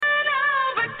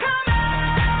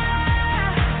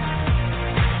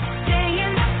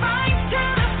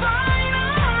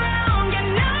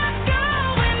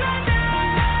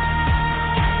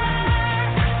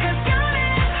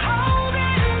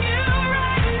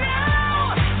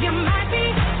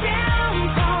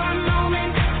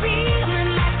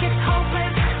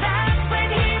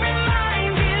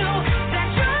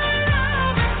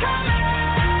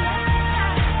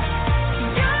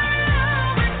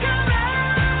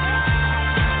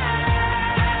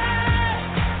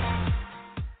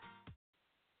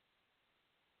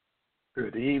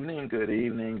good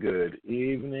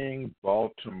evening,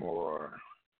 Baltimore.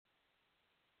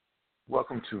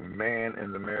 Welcome to Man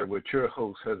in the Mirror with your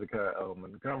host, Hezekiah L.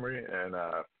 Montgomery, and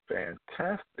our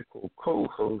fantastical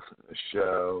co-host,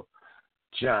 Michelle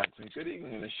Johnson. Good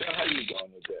evening, Michelle. How you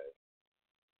doing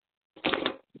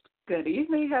today? Good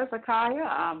evening, Hezekiah.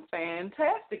 I'm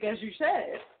fantastic, as you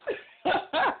said.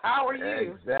 How are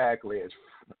you? Exactly.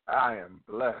 I am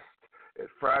blessed.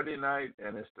 It's Friday night,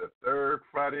 and it's the third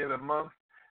Friday of the month.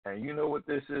 And you know what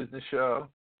this is, Michelle?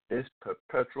 It's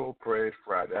Perpetual Praise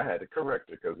Friday. I had to correct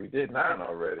it because we did 9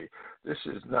 already. This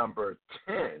is number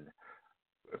 10.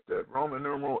 With the Roman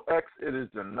numeral X, it is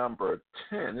the number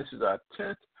 10. This is our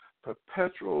 10th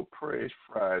Perpetual Praise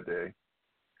Friday.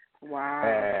 Wow.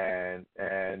 And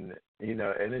and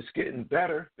it's getting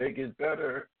better. They get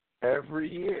better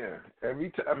every year.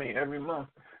 Every month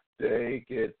they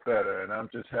get better. And I'm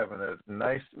just having a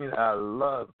nice, I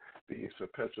love these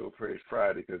Perpetual Praise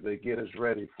Friday because they get us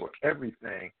ready for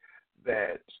everything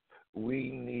that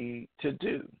we need to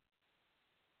do.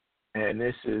 And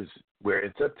we're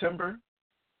in September.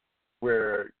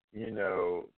 We're,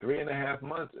 3.5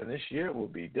 months, and this year will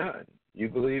be done. You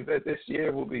believe that this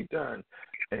year will be done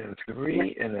in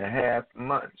 3.5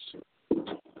 months?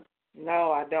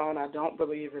 No, I don't. I don't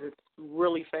believe it. It's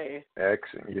really fast.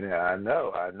 Excellent. I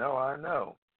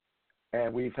know.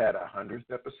 And we've had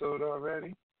 100th episode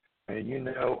already. And,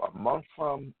 a month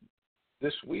from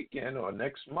this weekend or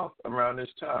next month around this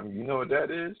time, you know what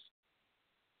that is?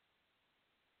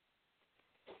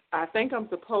 I think I'm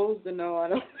supposed to know. I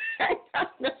don't think I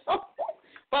know.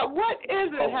 But what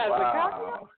is it,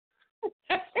 Hezekiah?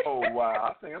 Oh, wow.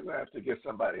 I think I'm going to have to get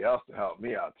somebody else to help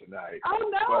me out tonight. Oh,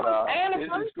 no. But,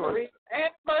 anniversary.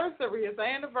 It's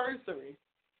anniversary.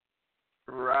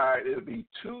 Right. It'll be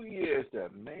 2 years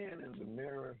that Man in the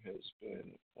Mirror has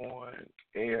been on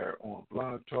air on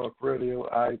Blog Talk Radio,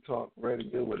 iTalk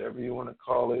Radio, whatever you want to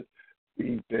call it.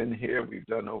 We've been here. We've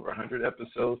done over 100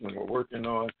 episodes, and we're working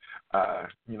on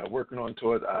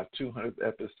towards our 200th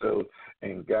episode.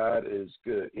 And God is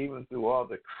good, even through all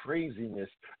the craziness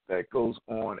that goes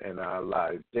on in our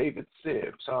lives. David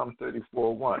said, Psalm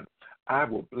 34:1, I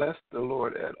will bless the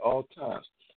Lord at all times.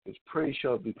 His praise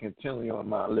shall be continually on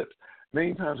my lips.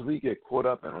 Many times we get caught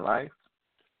up in life.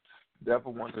 The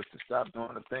devil wants us to stop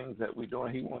doing the things that we're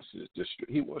doing. He wants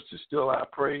to steal our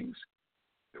praise.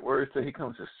 The word says he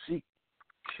comes to seek,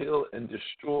 kill, and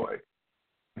destroy.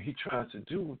 He tries to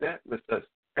do that with us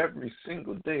every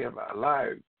single day of our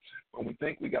lives. When we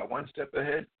think we got one step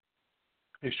ahead,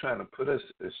 he's trying to put us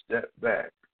a step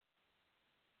back.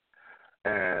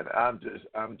 And I'm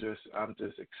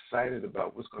just excited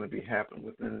about what's going to be happening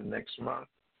within the next month.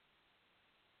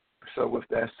 So with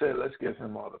that said, let's give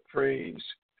him all the praise.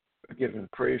 We're giving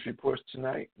praise reports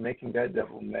tonight, making that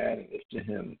devil mad and lifting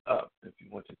him up. If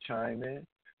you want to chime in,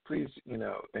 please,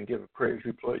 and give a praise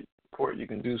report, you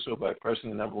can do so by pressing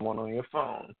the number 1 on your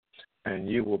phone, and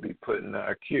you will be put in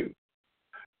our queue.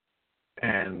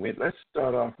 And let's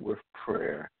start off with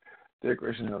prayer. Dear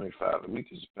gracious Heavenly Father, we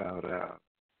just bow down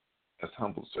as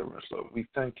humble servants, Lord. We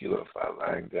thank you, Lord, for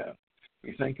lying down.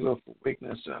 We thank you, Lord, for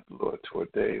waking us up, Lord, to a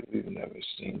day we've never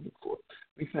seen before.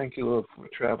 We thank you, Lord, for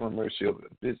traveling mercy over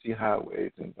the busy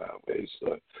highways and byways,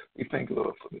 Lord. We thank you,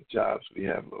 Lord, for the jobs we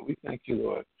have, Lord. We thank you,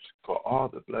 Lord, for all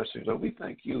the blessings, Lord. We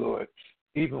thank you, Lord,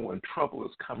 even when trouble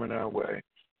is coming our way.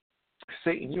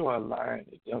 Satan, you are a liar, and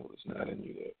the devil is not in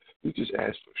you, Lord. We just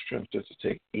ask for strength just to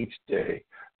take each day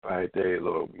by day,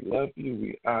 Lord. We love you.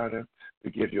 We honor.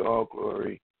 We give you all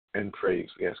glory and praise.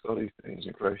 We ask all these things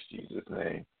in Christ Jesus'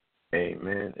 name.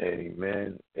 Amen,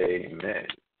 amen, amen.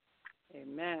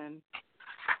 Amen.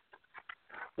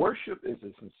 Worship is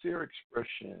a sincere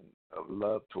expression of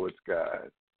love towards God,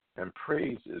 and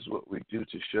praise is what we do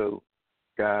to show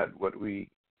God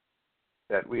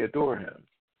that we adore him.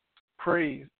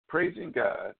 Praising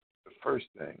God, the first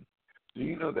thing. Do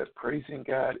you know that praising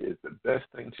God is the best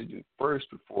thing to do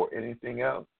first before anything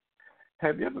else?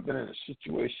 Have you ever been in a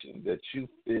situation that you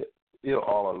feel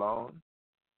all alone?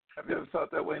 Have you ever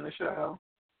felt that way, Michelle?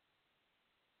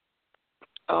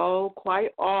 Oh,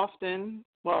 quite often.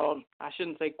 Well, I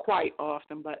shouldn't say quite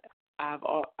often, but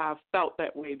I've felt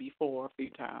that way before a few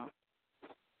times.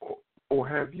 Or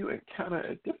have you encountered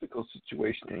a difficult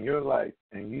situation in your life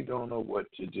and you don't know what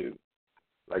to do,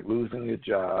 like losing your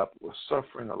job or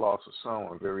suffering the loss of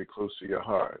someone very close to your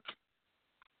heart?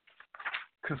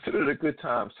 Consider it a good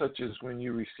time, such as when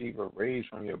you receive a raise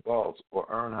from your boss or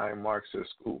earn high marks at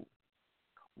school.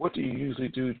 What do you usually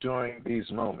do during these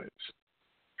moments?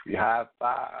 We high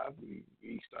five,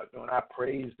 we start doing our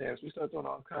praise dance, we start doing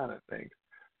all kinds of things.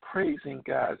 Praising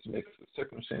God makes the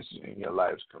circumstances in your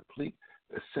lives complete,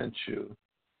 essential,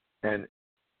 and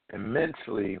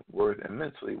immensely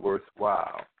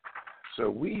worthwhile. So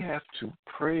we have to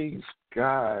praise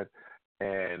God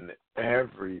and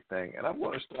everything. And I'm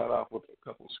going to start off with a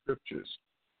couple scriptures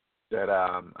that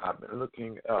I've been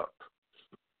looking up.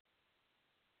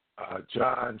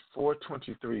 John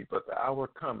 4:23, but the hour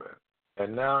cometh,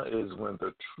 and now is when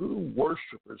the true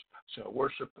worshipers shall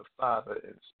worship the Father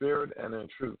in spirit and in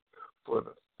truth, for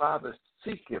the Father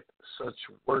seeketh such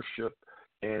worship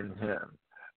in him.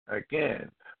 Again,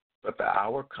 but the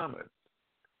hour cometh,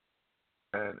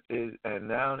 and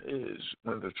now is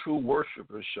when the true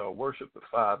worshipers shall worship the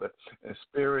Father in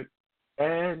spirit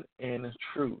and in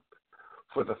truth,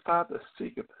 for the Father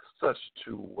seeketh such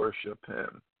to worship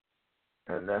him.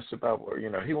 And that's about where,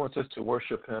 he wants us to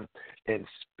worship him in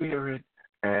spirit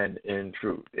and in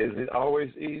truth. Is it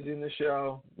always easy in the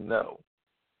show? No.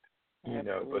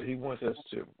 But he wants us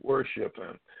to worship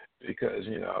him because,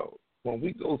 when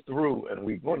we go through, and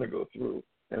we're going to go through,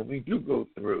 and we do go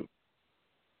through,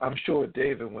 I'm sure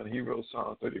David, when he wrote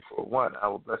Psalm 34:1, I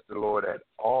will bless the Lord at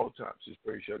all times. His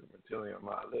praise shall continually on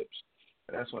my lips.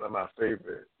 And that's one of my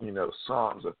favorite,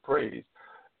 psalms of praise.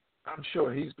 I'm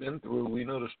sure he's been through. We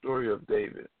know the story of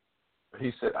David.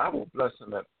 He said, I will bless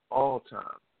him at all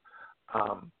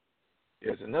times.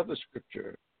 There's another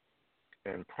scripture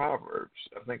in Proverbs,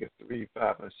 I think it's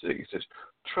 3:5 and 6. It says,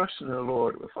 trust in the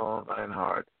Lord with all thine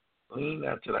heart. Lean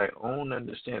not to thy own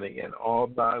understanding. In all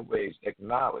thy ways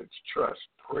acknowledge, trust,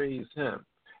 praise him,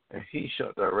 and he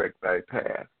shall direct thy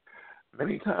path.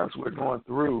 Many times we're going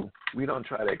through, we don't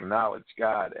try to acknowledge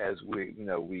God as we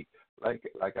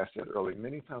like I said earlier,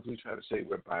 many times we try to say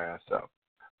we're by ourselves,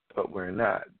 but we're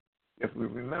not. If we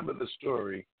remember the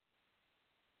story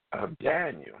of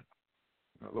Daniel,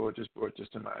 the Lord just brought this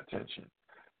to my attention.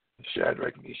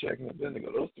 Shadrach, Meshach, and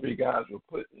Abednego, those three guys were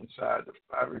put inside the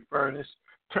fiery furnace,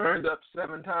 turned up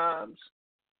 7 times,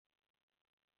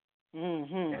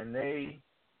 and they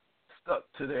stuck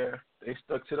to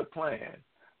the plan.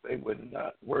 They would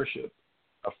not worship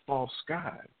a false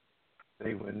god.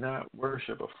 They would not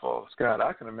worship a false god.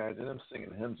 I can imagine them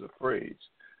singing hymns of praise,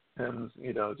 hymns,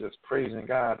 just praising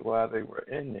God while they were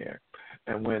in there.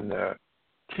 And when the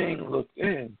king looked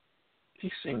in,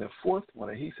 he seen the fourth one,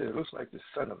 and he said, it looks like the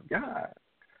Son of God.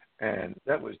 And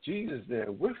that was Jesus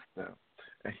there with them.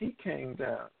 And he came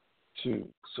down to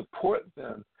support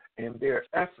them in their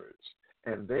efforts.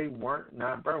 And they weren't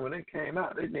not burned. When they came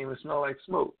out, they didn't even smell like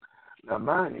smoke. Now,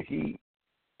 mind you, he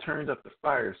turned up the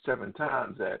fire 7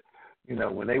 times that,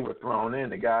 when they were thrown in,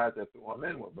 the guys that threw them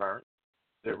in were burnt.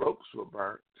 Their ropes were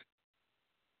burnt.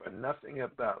 But nothing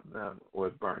about them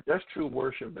was burnt. That's true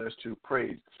worship. That's true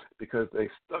praise, because they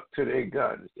stuck to their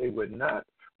guns. They would not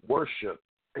worship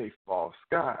a false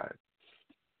god.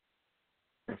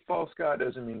 And false god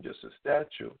doesn't mean just a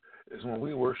statue. It's when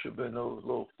we worship in those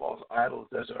little false idols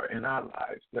that are in our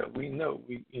lives that we know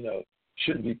we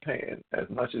shouldn't be paying as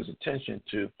much as attention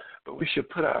to, but we should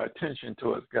put our attention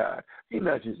towards God. He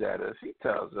nudges at us. He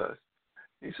tells us.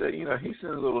 He said, he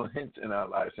sends little hints in our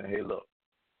lives saying, hey, look,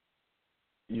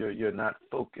 you're not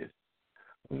focused.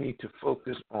 We need to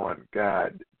focus on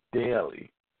God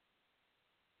daily,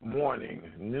 morning,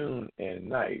 noon, and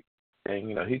night.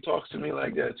 And, he talks to me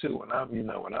like that too. When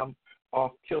I'm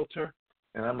off kilter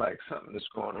and I'm like, something is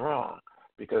going wrong,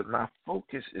 because my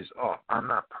focus is off. I'm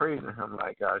not praising him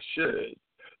like I should.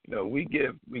 We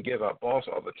give our boss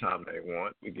all the time they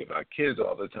want. We give our kids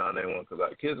all the time they want because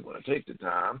our kids are going to take the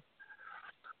time.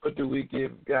 But do we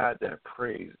give God that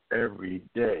praise every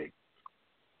day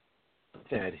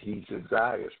that he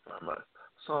desires from us?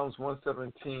 Psalms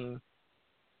 117,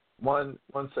 1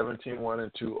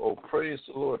 and 2. Oh, praise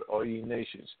the Lord, all ye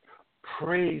nations.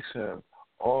 Praise him,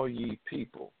 all ye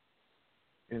people.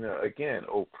 Again,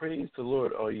 oh, praise the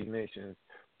Lord, all ye nations.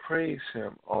 Praise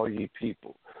him, all ye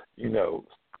people.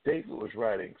 David was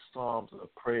writing psalms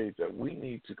of praise that we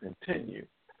need to continue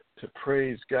to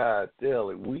praise God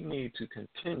daily. We need to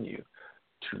continue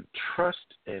to trust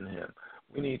in him.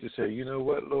 We need to say, you know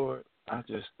what, Lord, I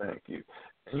just thank you.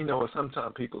 And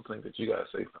sometimes people think that you got to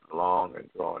say something long and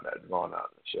drawn out in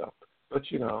the show. But,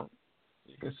 you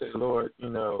can say, Lord,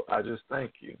 I just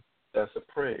thank you. That's a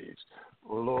praise.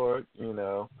 Well, Lord,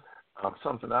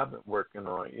 something I've been working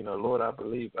on. Lord, I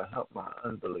believe I help my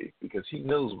unbelief, because he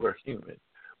knows we're human.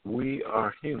 We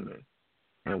are human,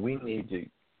 and we need to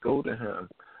go to him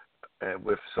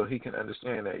so he can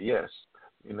understand that, yes,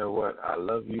 you know what, I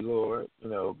love you, Lord,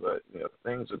 but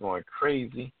things are going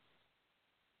crazy.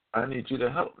 I need you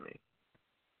to help me.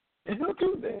 And he'll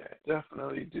do that,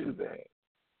 definitely do that.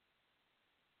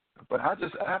 But I've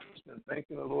just been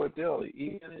thanking the Lord daily,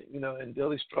 even in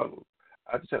daily struggles.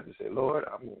 I just have to say, Lord,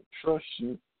 I'm going to trust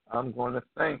you. I'm going to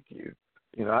thank you.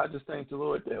 You know, I just thank the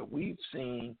Lord that we've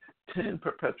seen 10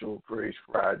 Perpetual Praise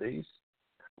Fridays.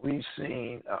 We've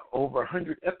seen over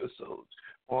 100 episodes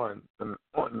on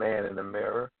Man in the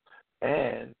Mirror,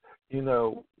 and you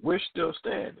know we're still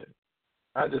standing.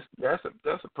 That's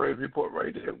a praise report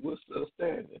right there. We're still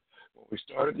standing. When we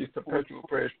started these Perpetual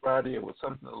Praise Friday, it was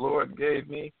something the Lord gave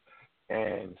me,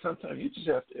 and sometimes you just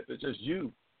have to. If it's just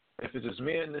you, if it's just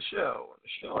me and the show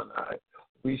and I,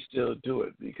 we still do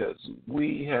it because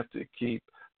we have to keep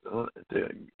the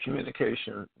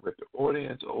communication with the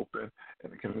audience open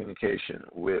and the communication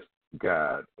with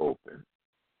God open.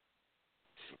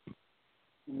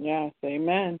 Yes,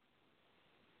 amen.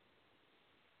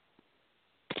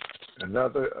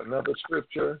 Another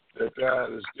scripture that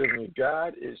God is giving me,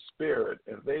 God is spirit,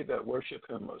 and they that worship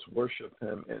him must worship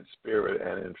him in spirit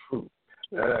and in truth.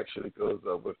 That actually goes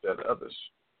up with that others.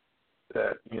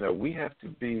 That, you know, we have to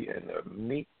be in the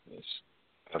meekness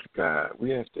of God. We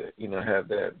have to, you know, have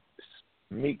that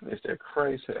meekness that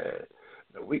Christ had.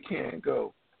 You know, we can't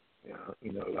go,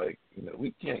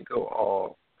 we can't go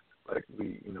all like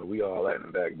we all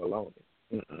Latin bag baloney.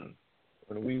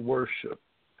 When we worship,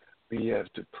 we have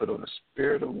to put on a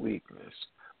spirit of weakness.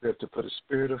 We have to put a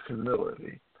spirit of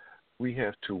humility. We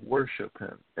have to worship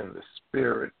him in the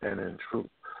spirit and in truth.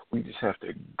 We just have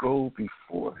to go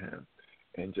before him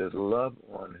and just love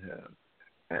on him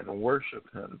and worship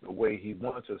him the way he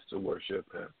wants us to worship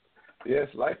him.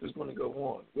 Yes, life is going to go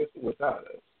on without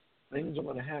us. Things are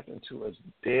going to happen to us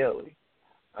daily.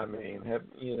 I mean,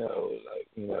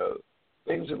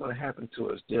 things are going to happen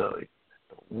to us daily.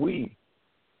 We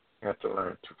have to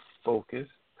learn to focus,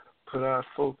 put our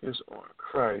focus on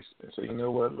Christ, and say, you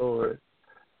know what, Lord,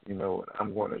 you know what,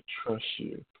 I'm going to trust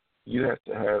you. You have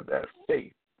to have that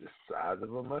faith the size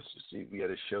of a mustard seed. We got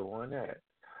to show on that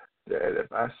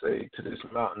if I say to this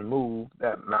mountain, move,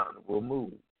 that mountain will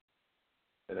move.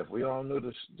 And if we all know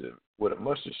what a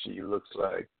mustard seed looks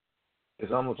like,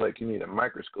 it's almost like you need a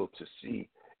microscope to see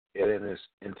it in its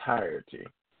entirety.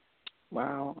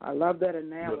 Wow, I love that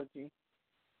analogy.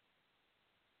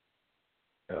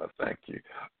 Thank you.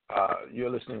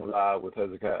 You're listening live with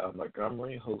Hezekiah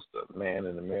Montgomery, host of Man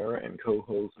in the Mirror and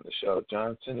co-host Michelle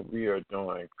Johnson. We are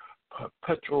doing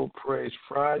Perpetual Praise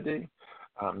Friday.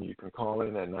 You can call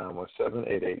in at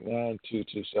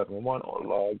 917-889-2271 or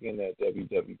log in at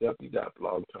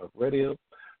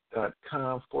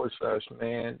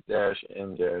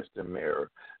www.blogtalkradio.com/man-in-the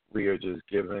mirror. We are just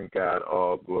giving God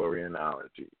all glory and honor.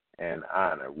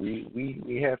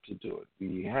 We have to do it.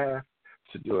 We have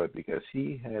to do it because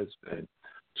he has been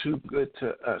too good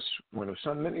to us. When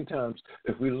so many times,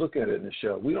 if we look at it in the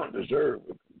show, we don't deserve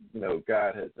what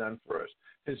God has done for us.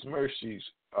 His mercies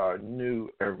are new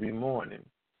every morning.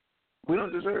 We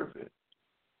don't deserve it.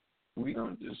 We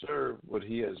don't deserve what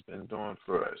he has been doing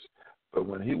for us. But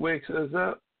when he wakes us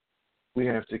up, we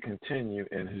have to continue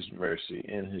in his mercy,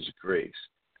 in his grace.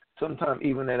 Sometimes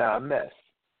even in our mess,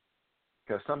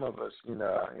 because some of us,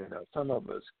 some of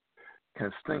us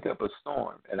can stink up a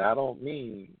storm, and I don't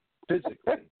mean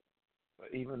physically,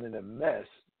 but even in a mess.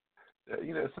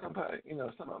 Some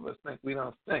of us think we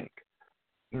don't stink.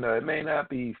 It may not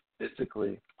be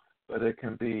physically, but it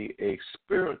can be a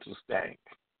spiritual stank,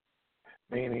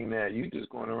 meaning that you just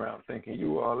going around thinking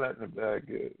you all that in the bag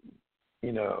good,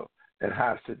 and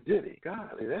how did it?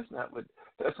 Golly, that's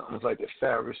almost like the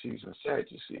Pharisees and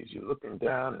Sadducees. You're looking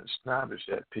down and snobbish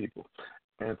at people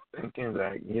and thinking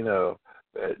that,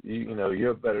 that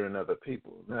you're better than other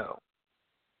people. No.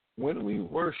 When we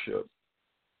worship,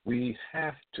 we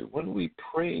have to. When we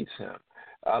praise him,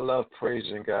 I love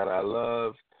praising God. I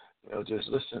love, just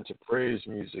listening to praise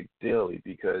music daily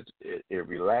because it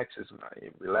relaxes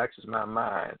my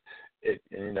mind. It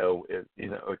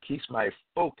keeps my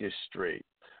focus straight.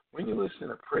 When you listen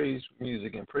to praise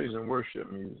music and praise and worship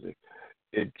music,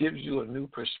 it gives you a new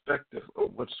perspective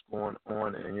of what's going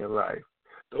on in your life.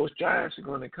 Those giants are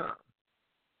going to come,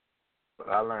 but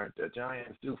I learned that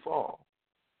giants do fall.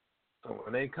 So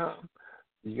when they come,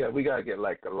 we got to get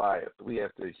like Goliath. We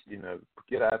have to,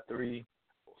 get our 3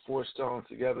 or 4 stones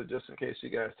together just in case you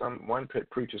got one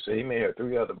preacher say he may have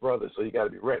 3 other brothers, so you got to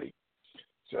be ready.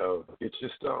 So get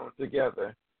your stones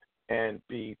together and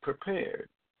be prepared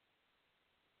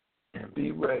and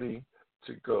be ready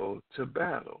to go to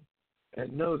battle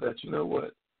and know that,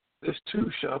 this too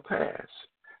shall pass.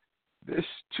 This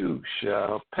too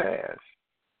shall pass.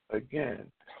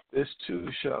 Again, this too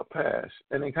shall pass.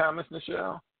 Any comments,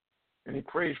 Michelle? Any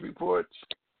praise reports?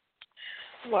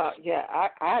 Well, yeah, I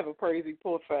have a praise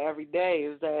report for every day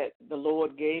is that the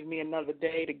Lord gave me another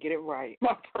day to get it right.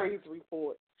 My praise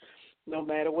report. No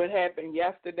matter what happened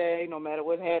yesterday, no matter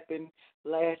what happened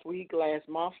last week, last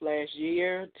month, last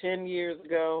year, 10 years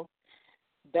ago,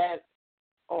 that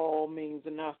all means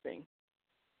nothing.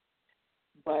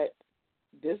 But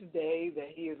this day that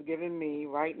he has given me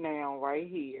right now, right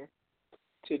here,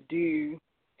 to do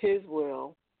his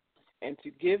will and to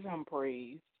give him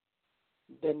praise,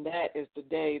 then that is the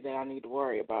day that I need to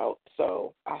worry about.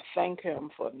 So I thank him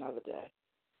for another day.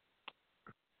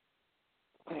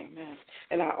 Amen.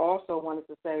 And I also wanted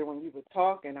to say, when you were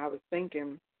talking, I was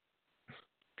thinking,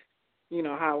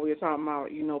 how we were talking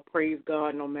about, praise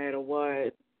God no matter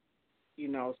what,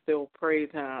 still praise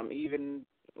him even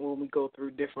when we go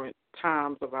through different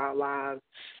times of our lives,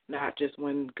 not just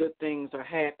when good things are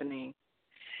happening.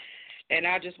 And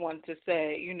I just wanted to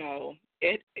say,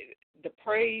 the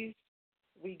praise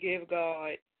we give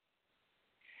God,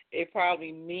 it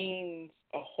probably means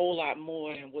a whole lot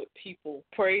more than what people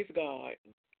praise God.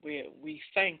 We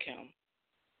thank him.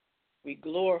 We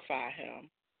glorify him.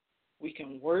 We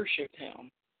can worship him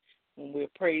when we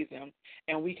praise him.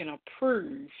 And we can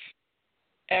approve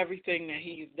everything that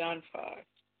he's done for us.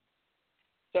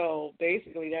 So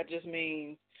basically that just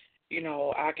means,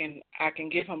 I can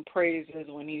give him praises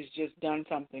when he's just done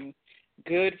something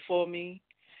good for me.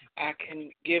 I can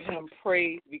give him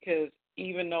praise because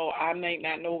even though I may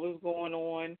not know what's going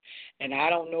on and I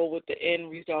don't know what the end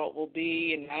result will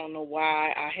be and I don't know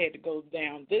why I had to go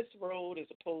down this road as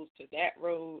opposed to that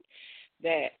road,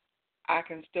 that I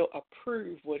can still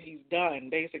approve what he's done.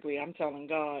 Basically, I'm telling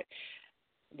God,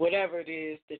 whatever it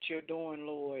is that you're doing,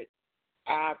 Lord,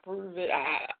 I approve it.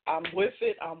 I'm with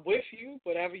it. I'm with you.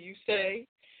 Whatever you say,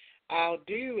 I'll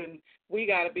do. And we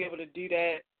got to be able to do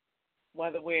that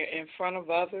whether we're in front of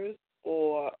others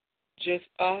or just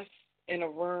us in a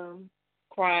room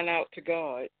crying out to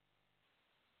God.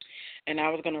 And I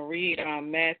was going to read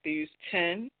Matthew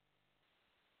 10,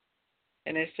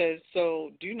 and it says,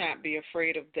 "So do not be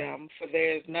afraid of them, for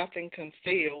there is nothing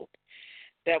concealed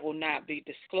that will not be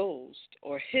disclosed,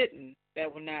 or hidden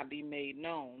that will not be made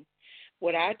known.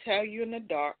 What I tell you in the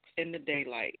dark, in the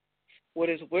daylight, what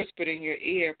is whispered in your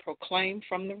ear, proclaim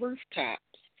from the rooftops.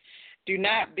 Do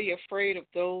not be afraid of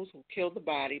those who kill the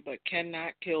body, but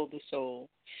cannot kill the soul.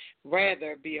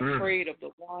 Rather, be afraid of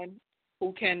the one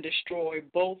who can destroy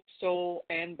both soul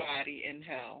and body in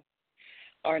hell.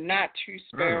 Are not two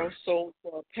sparrows sold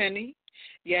for a penny?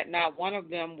 Yet not one of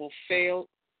them will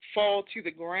fall to the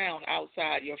ground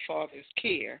outside your Father's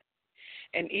care.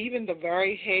 And even the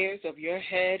very hairs of your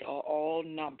head are all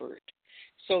numbered.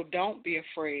 So don't be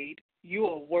afraid. You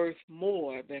are worth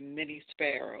more than many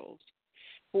sparrows.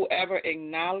 Whoever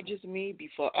acknowledges me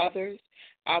before others,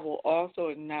 I will also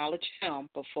acknowledge him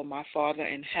before my Father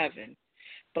in heaven.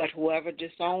 But whoever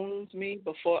disowns me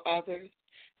before others,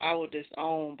 I will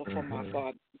disown before my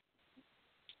Father."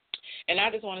 And I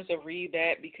just wanted to read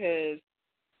that because,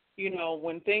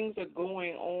 when things are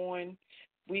going on,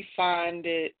 we find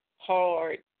it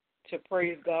hard to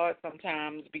praise God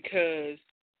sometimes because,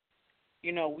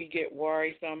 we get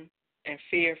worrisome and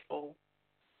fearful.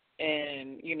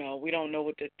 And, we don't know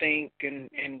what to think,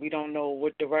 and we don't know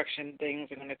what direction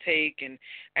things are going to take, and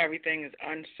everything is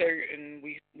uncertain.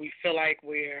 We feel like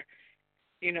we're,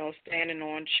 standing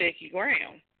on shaky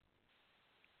ground.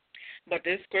 But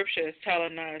this scripture is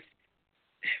telling us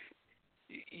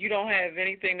you don't have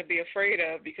anything to be afraid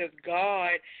of because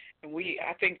God, and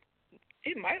I think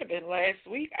it might have been last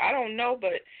week, I don't know,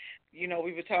 but, we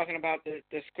were talking about the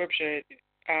scripture,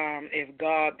 if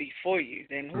God be for you,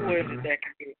 then who is it that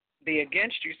can be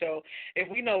against you? So if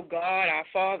we know God, our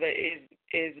Father,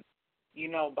 is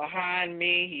behind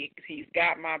me, he's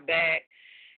got my back,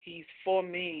 he's for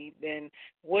me, then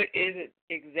what is it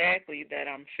exactly that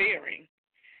I'm fearing?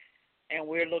 And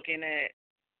we're looking at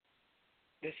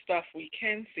the stuff we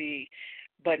can see,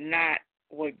 but not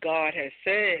what God has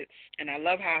said. And I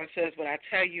love how it says, "What I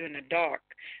tell you in the dark."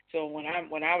 So when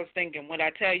I was thinking, what I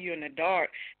tell you in the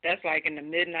dark, that's like in the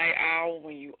midnight hour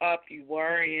when you up, you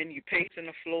worrying, you pacing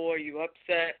the floor, you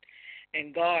upset,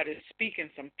 and God is speaking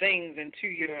some things into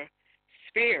your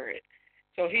spirit.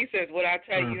 So he says, "What I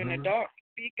tell you in the dark,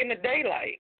 speak in the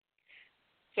daylight."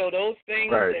 So those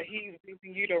things that he's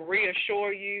using you to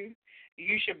reassure you,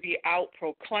 you should be out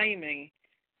proclaiming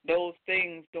those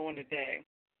things during the day.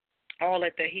 All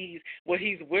that what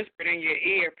he's whispered in your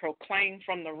ear, proclaim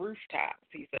from the rooftops,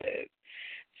 he says.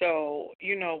 So,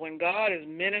 when God is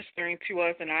ministering to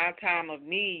us in our time of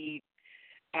need,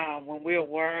 when we're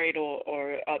worried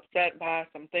or upset by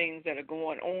some things that are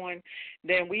going on,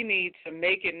 then we need to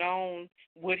make it known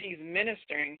what he's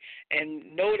ministering.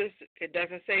 And notice it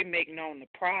doesn't say make known the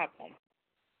problem.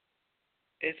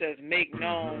 It says make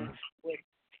known what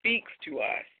speaks to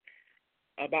us.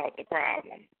 about the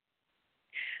problem.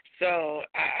 So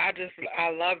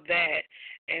I love that.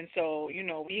 And so,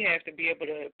 we have to be able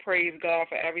to praise God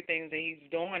for everything that he's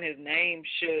doing. His name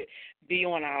should be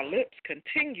on our lips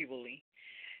continually.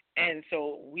 And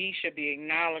so we should be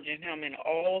acknowledging him in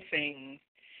all things,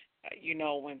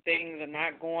 when things are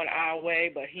not going our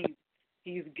way, but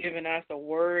he's given us a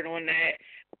word on that.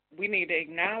 We need to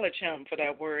acknowledge him for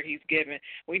that word he's given.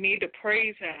 We need to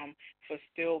praise him for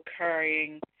still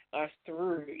carrying us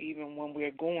through even when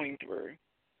we're going through.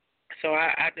 So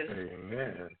I just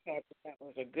thought that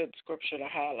was a good scripture to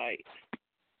highlight.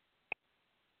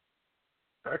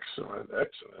 Excellent.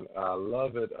 I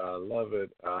love it.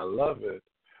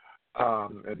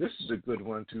 And this is a good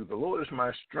one, too. The Lord is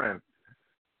my strength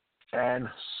and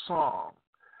song,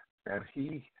 and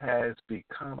he has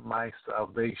become my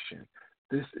salvation.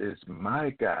 This is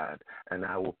my God, and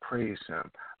I will praise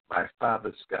him, my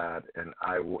Father's God, and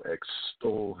I will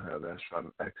extol him. That's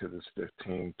from Exodus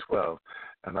 15:12.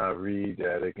 And I'll read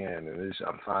that again. And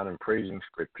I'm finding praising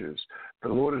scriptures. The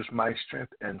Lord is my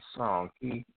strength and song.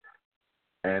 He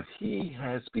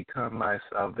has become my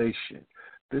salvation.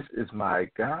 This is my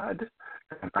God,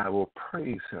 and I will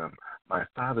praise him, my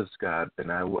Father's God,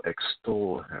 and I will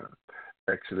extol him.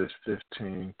 Exodus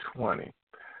 15:20.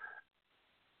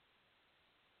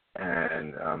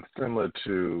 And similar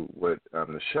to what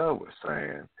Michelle was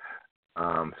saying,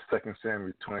 2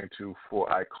 Samuel 22:4,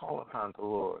 I call upon the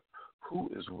Lord, who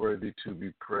is worthy to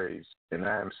be praised, and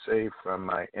I am saved from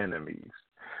my enemies.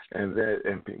 And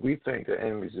we think that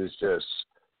enemies is just,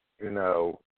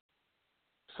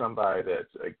 somebody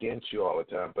that's against you all the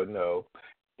time. But no,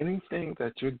 anything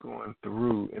that you're going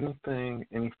through, any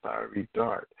fiery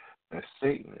dart that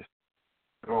Satan is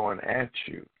throwing at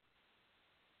you,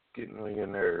 getting on your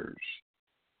nerves,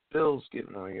 bills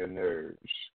getting on your nerves,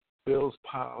 bills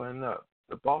piling up,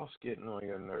 the boss getting on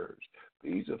your nerves.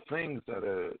 These are things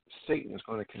that Satan is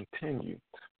going to continue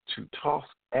to toss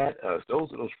at us.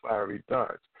 Those are those fiery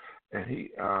darts. And he,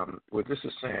 what this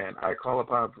is saying, I call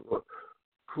upon the Lord,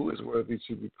 who is worthy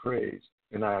to be praised,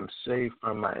 and I am saved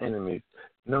from my enemies,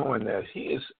 knowing that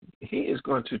he is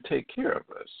going to take care of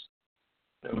us,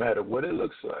 no matter what it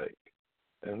looks like.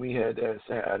 And we had that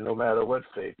saying, no matter what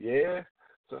faith. Yeah,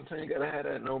 sometimes you got to have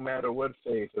that no matter what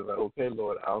faith. It's like, okay,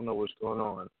 Lord, I don't know what's going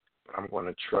on, but I'm going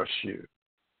to trust you.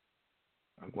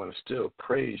 I'm going to still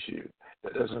praise you.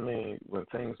 That doesn't mean when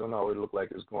things don't always look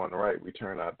like it's going right, we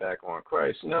turn our back on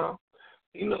Christ. No,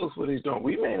 he knows what he's doing.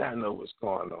 We may not know what's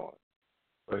going on,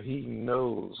 but he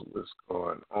knows what's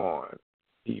going on.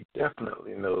 He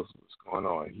definitely knows what's going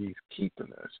on. He's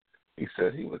keeping us. He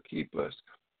said he would keep us.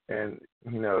 And,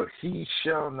 he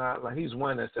shall not lie. He's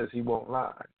one that says he won't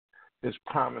lie. His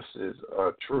promises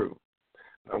are true.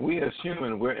 Now, we as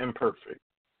humans, we're imperfect.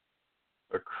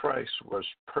 But Christ was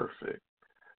perfect.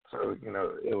 So,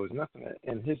 it was nothing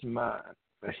in his mind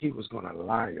that he was going to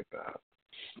lie about.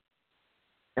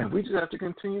 And we just have to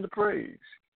continue to praise.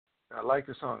 I like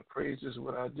the song, Praise is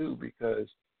What I Do, because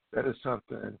that is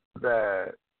something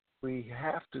that we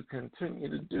have to continue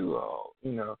to do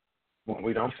when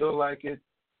we don't feel like it,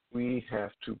 we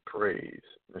have to praise,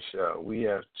 Michelle. We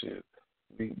have to.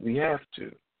 We have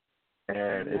to.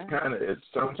 And it's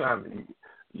sometimes,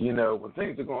 when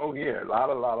things are going, a lot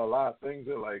of things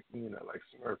are like, like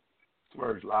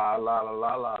Smurfs, la, la, la,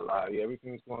 la, la, la. Yeah,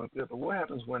 everything's going good. But what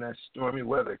happens when that stormy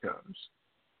weather comes?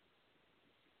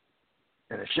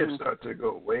 And the ships start to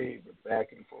go wave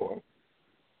back and forth,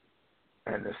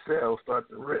 and the sails start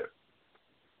to rip.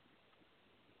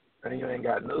 And you ain't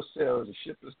got no sails. The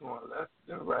ship is going left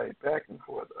and right, back and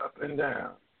forth, up and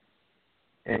down.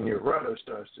 And your rudder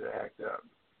starts to act up.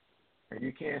 And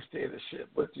you can't steer the ship.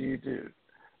 What do?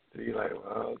 So you're like,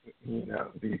 well,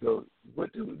 do you go,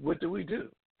 what do we do?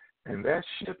 And that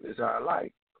ship is our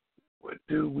life. What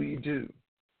do we do?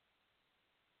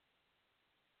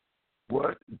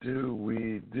 What do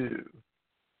we do?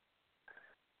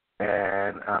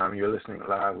 And you're listening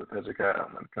live with Hezekiah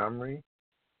Montgomery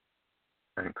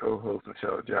and co-host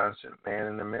Michelle Johnson, Man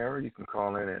in the Mirror. You can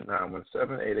call in at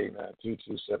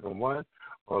 917-889-2271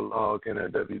 or log in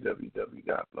at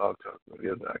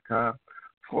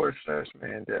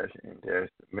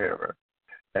www.blogtalkradio.com/man-in-the-mirror.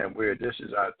 And this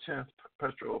is our 10th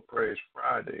Perpetual Praise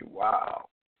Friday. Wow.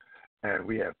 And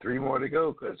we have 3 more to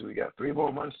go because we got 3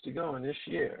 more months to go in this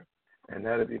year. And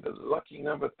that'll be the lucky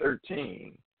number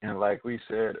 13. And like we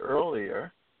said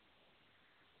earlier,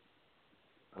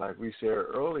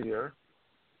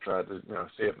 tried to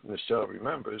see if Michelle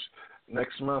remembers,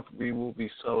 next month we will be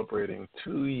celebrating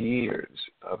 2 years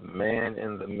of Man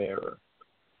in the Mirror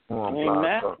on Blog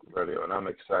Talk Radio. And I'm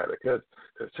excited because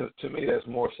to me that's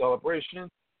more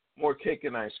celebration more cake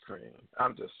and ice cream.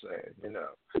 I'm just saying,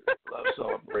 love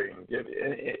celebrating. Give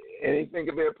anything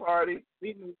can be a party.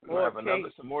 We'll have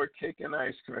some more cake and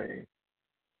ice cream.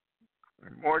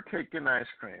 More cake and ice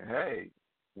cream. Hey,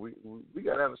 we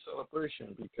got to have a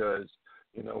celebration because,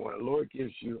 when the Lord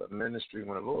gives you a ministry,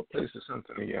 when the Lord places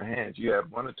something in your hands, you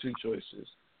have one or two choices.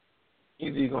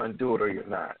 Either you're going to do it or you're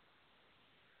not.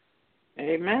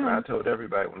 Amen. And I told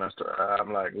everybody when I started,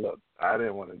 I'm like, look, I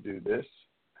didn't want to do this,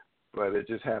 but it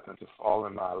just happened to fall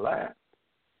in my lap.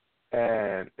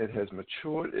 And it has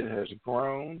matured, it has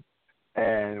grown,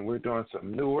 and we're doing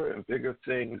some newer and bigger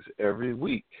things every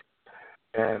week.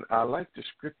 And I like the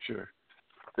scripture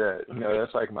that,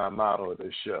 that's like my motto of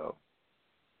this show.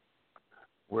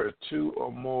 Where two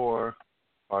or more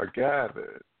are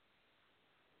gathered,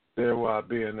 there will I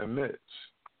be in the midst.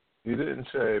 You didn't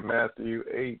say Matthew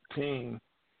 18:20.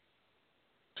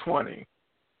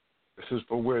 This is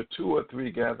for where two or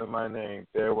three gather my name,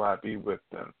 there will I be with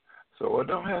them. So it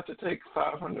don't have to take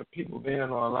 500 people being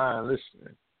online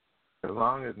listening. As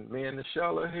long as me and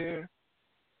Michelle are here,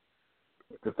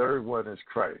 the third one is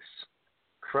Christ.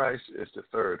 Christ is the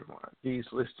third one.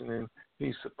 He's listening,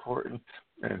 he's supporting,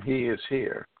 and he is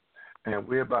here. And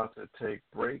we're about to take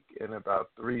break in about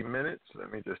 3 minutes.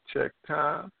 Let me just check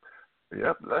time.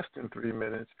 Yep, less than 3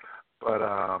 minutes. But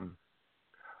I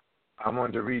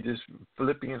wanted to read this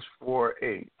Philippians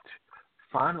 4:8.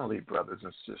 Finally, brothers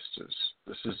and sisters,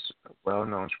 this is a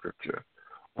well-known scripture.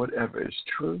 Whatever is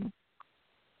true,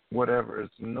 whatever is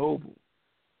noble,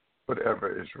 whatever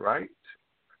is right,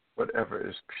 whatever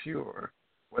is pure,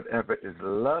 whatever is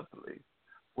lovely,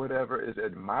 whatever is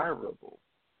admirable,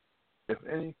 if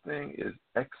anything is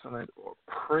excellent or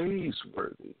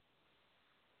praiseworthy,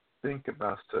 think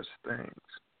about such things.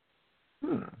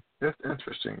 That's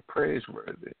interesting.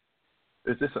 Praiseworthy.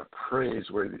 Is this a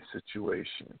praiseworthy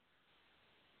situation?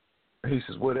 He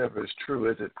says, whatever is true,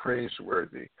 is it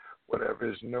praiseworthy? Whatever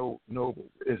is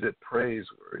noble, is it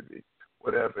praiseworthy?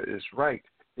 Whatever is right,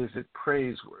 is it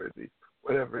praiseworthy?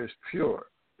 Whatever is pure,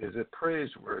 is it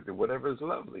praiseworthy? Whatever is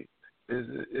lovely, is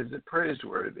it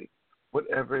praiseworthy?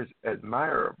 Whatever is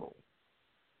admirable,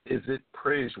 is it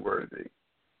praiseworthy?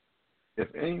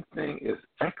 If anything is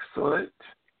excellent,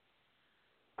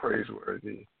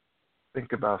 praiseworthy,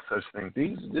 think about such things.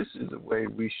 This is the way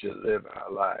we should live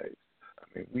our lives. I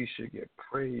mean, we should get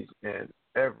praise in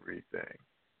everything.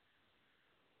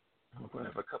 We're going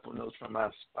to have a couple notes from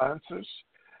our sponsors.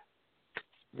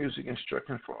 Music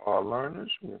instruction for all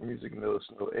learners. Music knows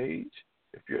no age.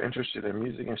 If you're interested in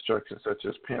music instruction such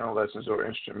as piano lessons or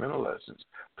instrumental lessons,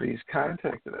 please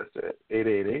contact us at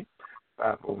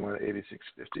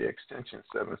 888-501-8650 extension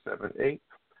 778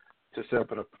 to set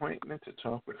up an appointment to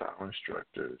talk with our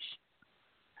instructors.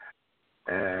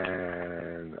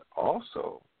 And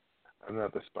also,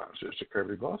 another sponsor is the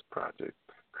Kirby Boss Project.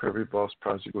 Kirby Boss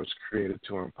Project was created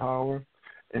to empower,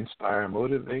 inspire,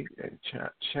 motivate, and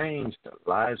change the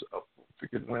lives of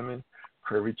African women.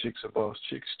 Kirby chicks are boss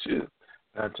chicks too,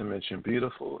 not to mention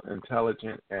beautiful,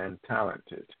 intelligent, and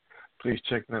talented. Please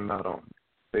check them out on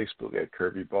Facebook at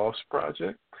Kirby Boss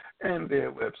Project and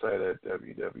their website at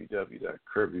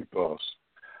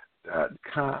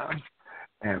www.kirbyboss.com.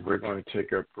 And we're going to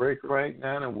take a break right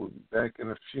now, and we'll be back in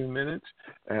a few minutes.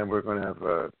 And we're going to have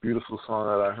a beautiful song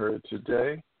that I heard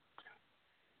today.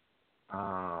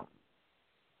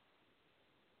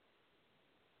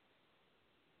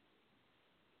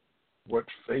 What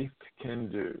Faith Can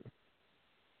Do.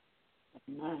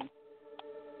 Nice.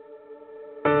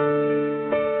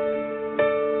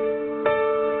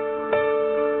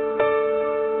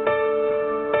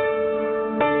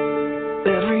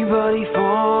 Everybody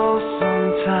falls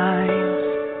sometimes.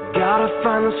 Gotta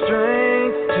find the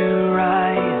strength to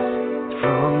rise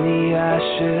from the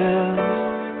ashes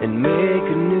and make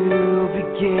a new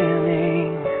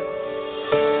beginning.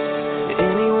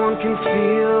 Anyone can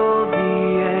feel the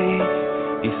ache.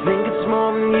 You think it's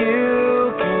more than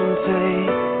you can take,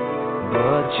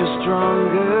 but you're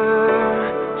stronger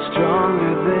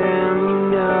than you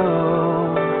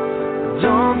know.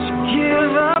 Don't you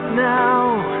give up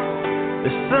now. The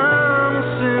sun will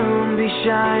soon be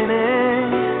shining.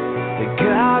 You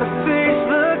gotta face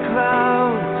the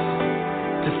clouds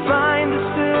to find the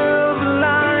silver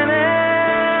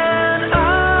lining.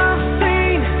 I've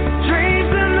seen dreams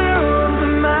that move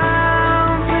the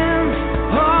mountains,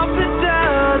 hope that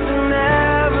doesn't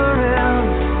ever end,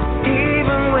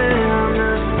 even when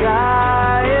the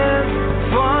sky is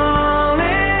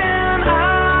falling.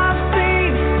 I've seen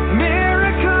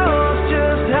miracles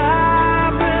just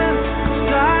happen.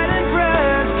 Silent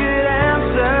prayers get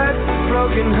answered,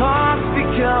 broken hearts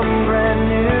become brand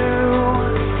new.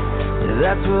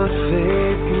 That's what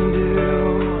faith can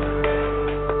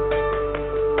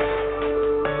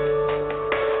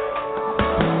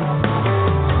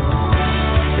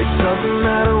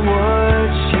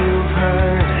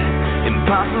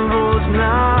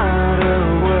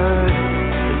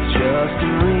just a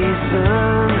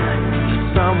reason for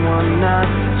someone not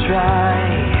to try.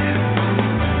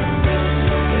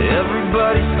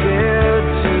 Everybody's scared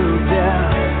to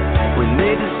death when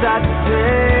they decide to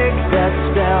take that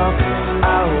step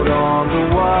out on the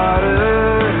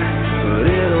water, but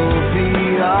it'll be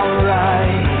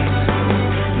alright.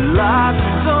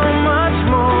 Life's so much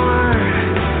more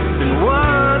than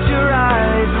what your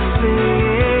eyes are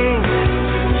seeing.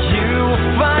 You will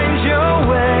find your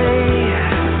way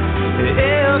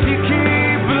if you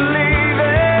keep believing.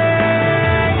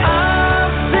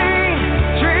 I've seen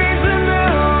dreams that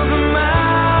move the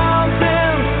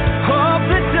mountains, hope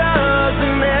that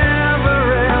doesn't ever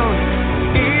end,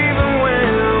 even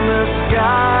when the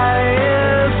sky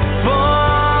is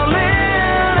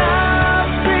falling.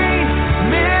 I've seen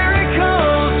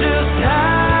miracles just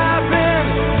happen,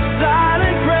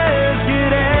 silent prayers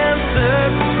get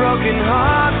answered, broken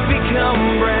hearts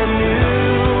become brand new.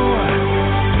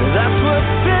 That's what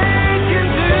faith can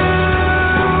do.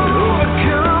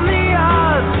 Overcome the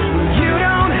odds when you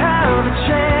don't have a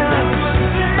chance.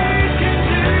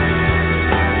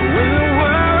 When the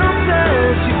world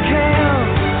says you can't,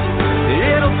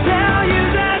 it'll tell you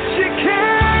that you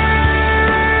can.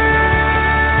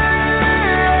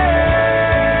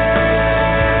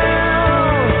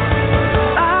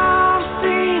 I've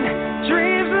seen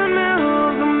dreams that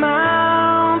move the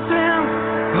mountains,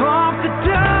 hope that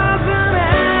doesn't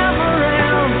ever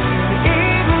end,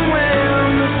 even when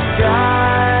the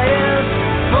sky is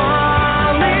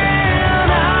falling.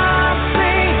 I've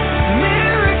seen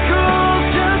miracles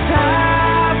just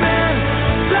happen,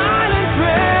 silent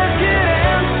prayers get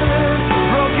answered,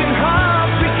 broken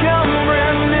hearts become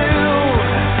brand new.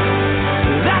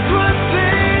 That's what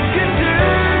faith can do.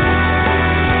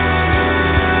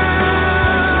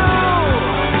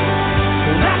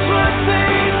 That's what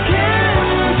faith can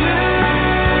do.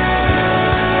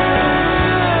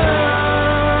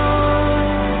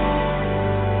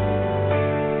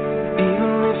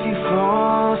 Even if you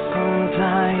fall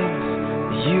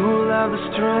sometimes, you will have the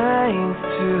strength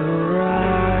to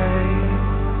rise.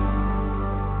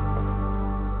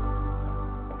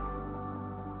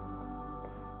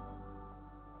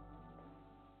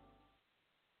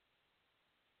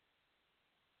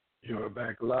 You're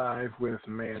back live with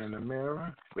Man in the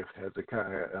Mirror with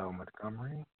Hezekiah L.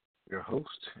 Montgomery, your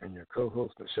host, and your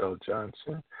co-host, Michelle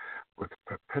Johnson, with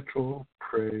Perpetual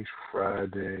Praise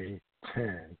Friday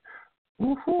 10.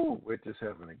 Woohoo! We're just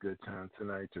having a good time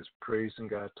tonight, just praising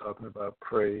God, talking about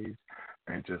praise,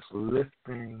 and just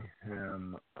lifting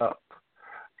Him up.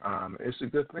 It's a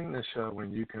good thing, Michelle,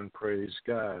 when you can praise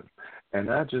God.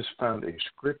 And I just found a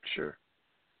scripture.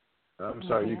 I'm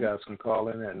sorry, you guys can call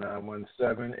in at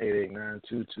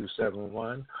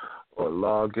 917-889-2271 or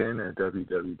log in at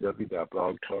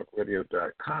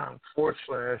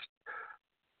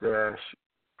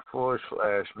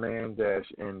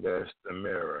www.blogtalkradio.com/man-in-the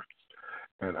mirror.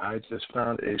 And I just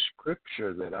found a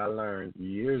scripture that I learned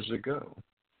years ago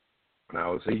when I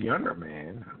was a younger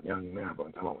man. When I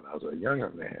was a younger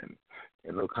man,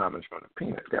 and no comments from the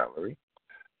peanut gallery,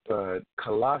 but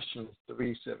Colossians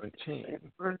 3:17.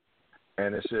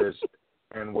 And it says,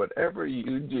 and whatever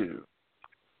you do,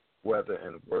 whether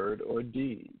in word or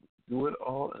deed, do it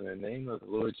all in the name of the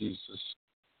Lord Jesus,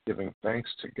 giving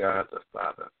thanks to God the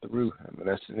Father through Him. And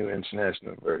that's the New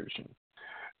International Version.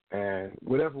 And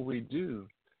whatever we do,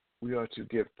 we are to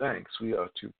give thanks. We are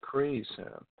to praise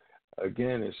Him.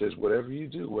 Again, it says, whatever you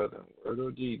do, whether in word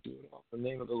or deed, do it all in the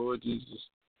name of the Lord Jesus,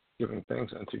 giving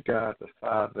thanks unto God the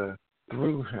Father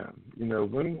through Him. You know,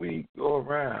 when we go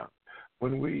around,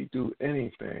 when we do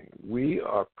anything, we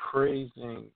are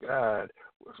praising God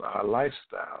with our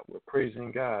lifestyle. We're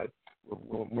praising God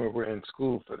when we're in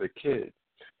school for the kids.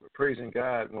 We're praising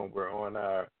God when we're on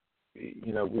our,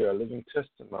 we are a living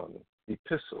testimony,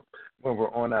 epistle. When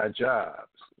we're on our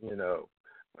jobs, when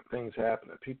things happen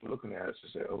and people looking at us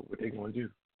and say, oh, what are they going to do?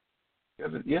 You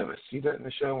ever see that in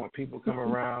the show when people come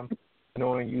around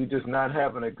knowing you just not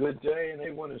having a good day and they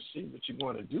want to see what you're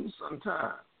going to do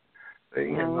sometime?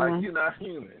 Like you're not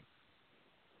human.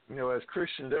 As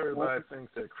Christians, everybody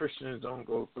thinks that Christians don't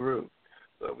go through.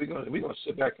 So we're gonna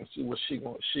sit back and see what she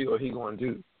or he gonna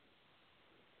do.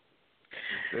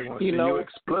 They want to see you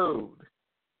explode.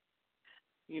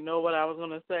 You know what I was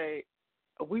gonna say?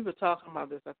 We were talking about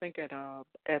this, I think, at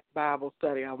Bible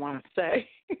study. I want to say,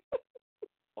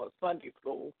 or Sunday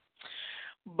school,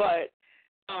 but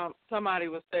somebody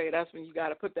would say that's when you got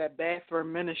to put that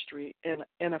bathroom ministry in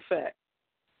effect.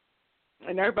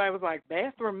 And everybody was like,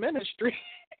 bathroom ministry?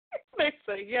 They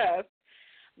say, yes.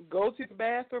 Go to the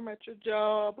bathroom at your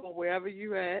job or wherever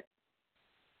you at.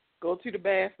 Go to the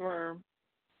bathroom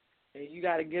And you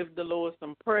got to give the Lord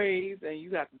some praise, and you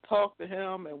got to talk to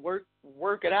him and work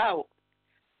it out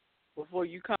before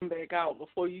you come back out,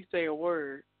 before you say a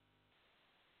word.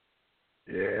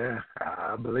 Yeah,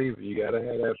 I believe it. You got to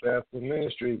have that fasting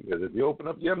ministry, because if you open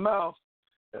up your mouth,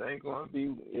 it ain't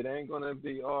gonna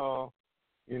be all,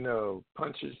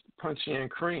 punchy and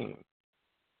cream.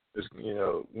 It's,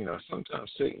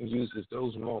 sometimes Satan uses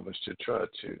those moments to try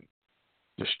to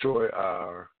destroy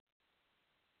our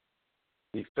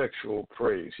effectual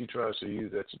praise. He tries to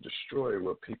use that to destroy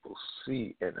what people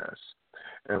see in us.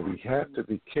 And we have to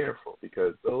be careful,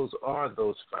 because those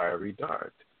fiery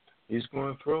darts. He's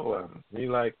going to throw them.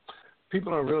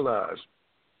 People don't realize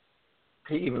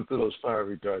he even threw those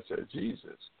fiery darts at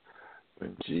Jesus.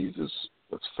 When Jesus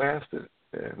was fasted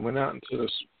and went out into the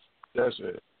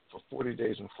desert for 40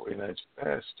 days and 40 nights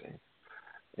fasting,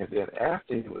 and then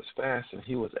after he was fasting,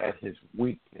 he was at his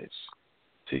weakness.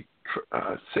 See,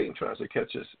 Satan tries to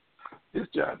catch us. His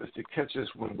job is to catch us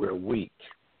when we're weak.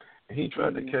 And he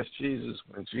tried to catch Jesus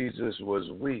when Jesus was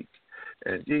weak.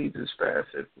 And Jesus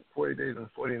fasted for 40 days and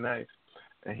 40 nights.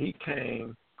 And he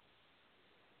came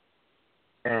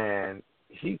and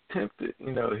he tempted,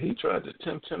 he tried to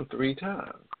tempt him 3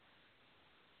 times.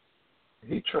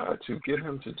 He tried to get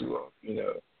him to do,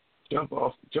 jump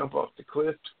off the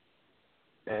cliff.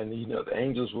 And, the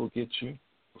angels will get you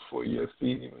before your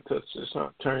feet even touch the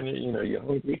sun. Turn it, you're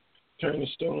hungry, turn the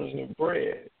stone into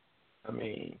bread. I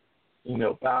mean,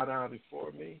 bow down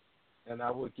before me, and I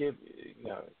will give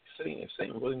you,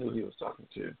 Satan really knew who he was talking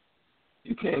to.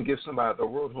 You can't give somebody the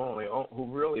world who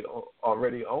really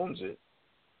already owns it.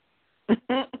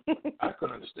 I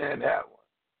couldn't understand that one.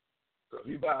 So if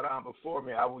you bow down before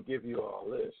me, I will give you all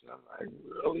this. And I'm like,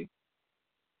 really?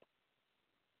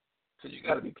 So you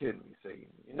got to be kidding me, Satan.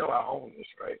 I own this,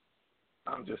 right?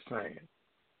 I'm just saying.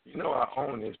 I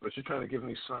own this, but you're trying to give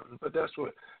me something. But that's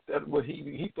what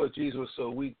he thought Jesus was so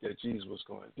weak that Jesus was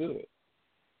going to do it.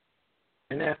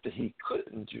 And after he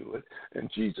couldn't do it,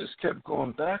 and Jesus kept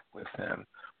going back with him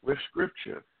with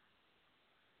Scripture.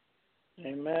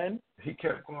 Amen. He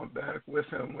kept going back with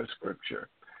him with Scripture.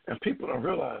 And people don't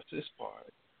realize this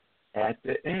part. At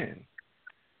the end,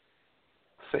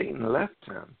 Satan left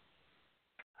him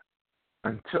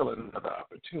until another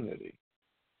opportunity.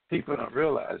 People don't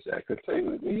realize that, because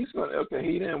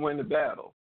he didn't win the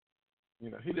battle.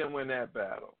 He didn't win that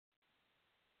battle.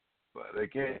 But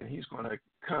again, he's going to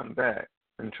come back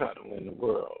and try to win the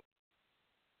world.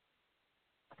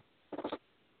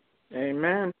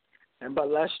 Amen. But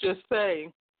let's just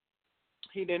say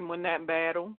he didn't win that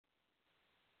battle,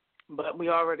 but we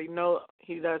already know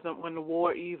he doesn't win the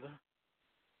war either.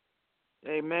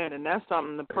 Amen. And that's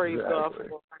something to praise God for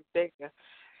right there.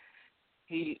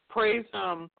 He praise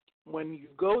him when you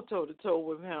go toe-to-toe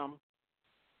with him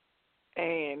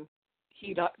and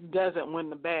he doesn't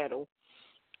win the battle.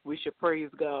 We should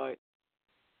praise God.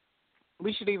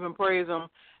 We should even praise him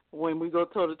when we go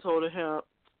toe-to-toe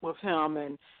with him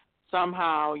and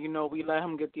somehow, we let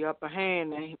him get the upper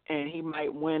hand and he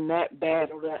might win that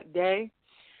battle that day.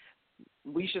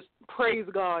 We should praise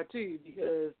God, too,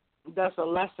 because that's a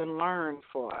lesson learned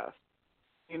for us,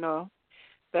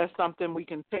 That's something we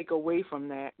can take away from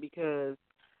that, because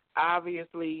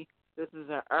obviously this is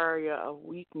an area of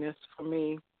weakness for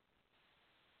me.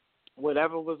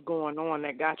 Whatever was going on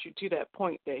that got you to that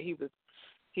point that he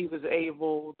was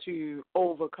able to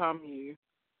overcome you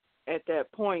at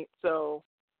that point. So,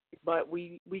 but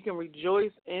we can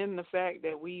rejoice in the fact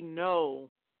that we know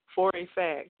for a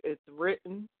fact it's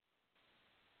written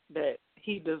that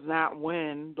he does not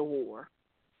win the war.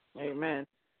 Amen.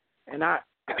 And I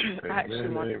actually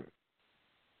wanted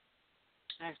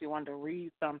to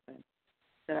read something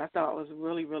that I thought was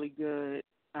really, really good,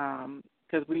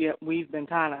 because we've been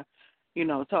kind of,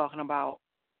 talking about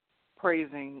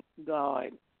praising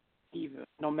God even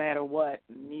no matter what,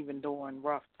 and even during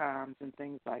rough times and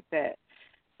things like that.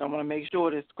 So I want to make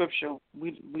sure that Scripture,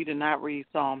 we did not read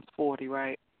Psalms 40,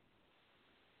 right?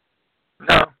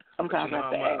 No. Sometimes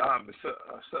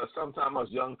sometimes us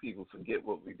young people forget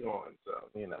what we're doing, so,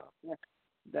 Yeah,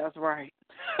 that's right.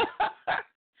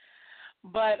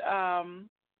 But I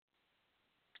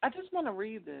just want to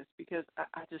read this because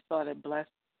I just thought it blessed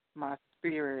my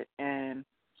spirit, and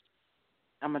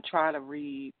I'm going to try to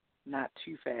read not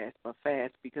too fast, but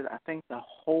fast, because I think the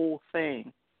whole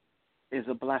thing is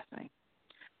a blessing.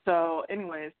 So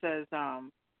anyway, it says,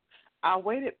 I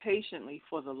waited patiently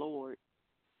for the Lord.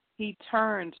 He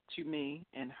turned to me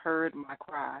and heard my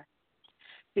cry.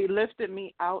 He lifted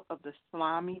me out of the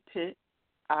slimy pit,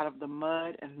 out of the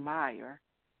mud and mire.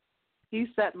 He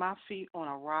set my feet on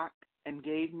a rock and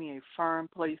gave me a firm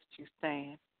place to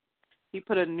stand. He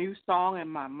put a new song in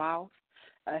my mouth,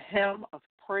 a hymn of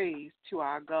praise to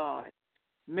our God.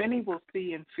 Many will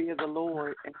see and fear the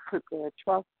Lord and put their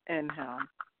trust in him.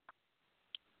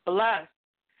 Blessed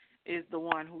is the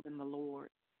one who is in the Lord,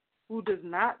 who does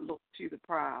not look to the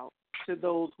proud, to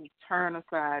those who turn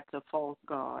aside to false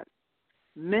gods.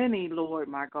 Many, Lord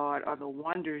my God, are the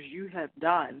wonders you have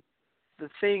done, the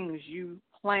things you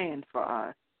planned for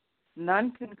us.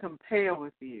 None can compare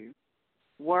with you.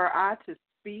 Were I to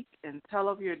speak and tell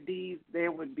of your deeds,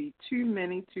 there would be too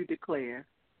many to declare.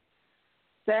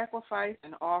 Sacrifice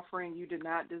and offering you did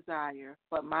not desire,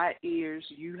 but my ears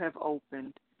you have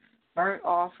opened. Burnt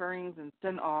offerings and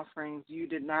sin offerings you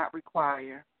did not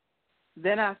require.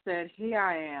 Then I said, Here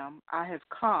I am, I have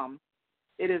come.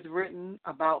 It is written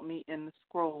about me in the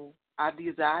scroll. I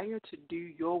desire to do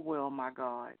your will, my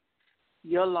God.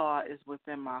 Your law is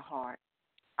within my heart.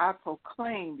 I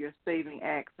proclaim your saving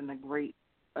acts in the great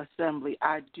assembly.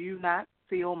 I do not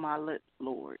seal my lips,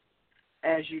 Lord,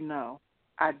 as you know.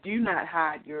 I do not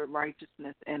hide your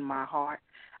righteousness in my heart.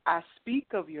 I speak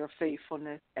of your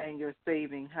faithfulness and your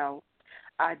saving help.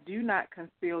 I do not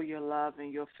conceal your love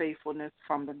and your faithfulness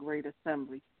from the great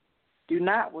assembly. Do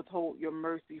not withhold your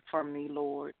mercy from me,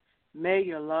 Lord. May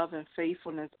your love and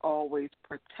faithfulness always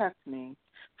protect me,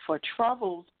 for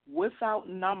troubles without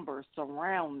number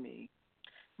surround me.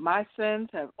 My sins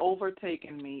have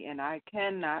overtaken me, and I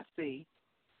cannot see.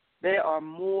 They are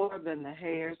more than the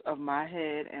hairs of my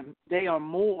head, and they are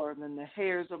more than the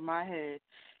hairs of my head,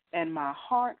 and my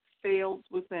heart fails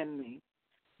within me.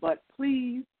 But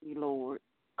please, Lord,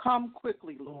 come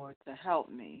quickly, Lord, to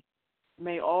help me.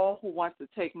 May all who want to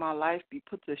take my life be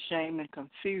put to shame and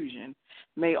confusion.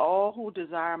 May all who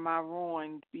desire my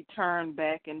ruin be turned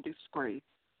back in disgrace.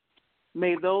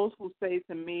 May those who say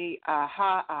to me,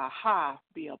 Aha, aha,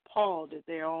 be appalled at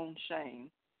their own shame.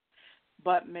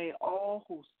 But may all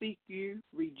who seek you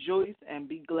rejoice and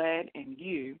be glad in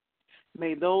you.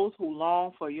 May those who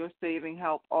long for your saving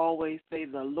help always say,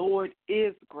 The Lord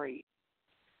is great.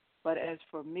 But as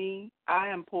for me, I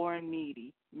am poor and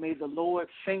needy. May the Lord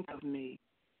think of me.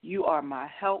 You are my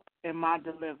help and my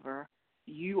deliverer.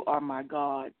 You are my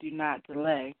God. Do not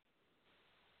delay.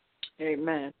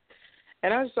 Amen.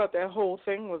 And I just thought that whole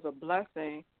thing was a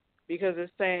blessing because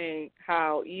it's saying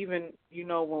how even,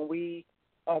 when we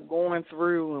are going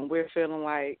through and we're feeling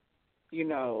like,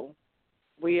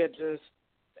 we are just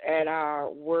at our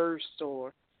worst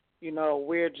or,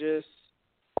 we're just,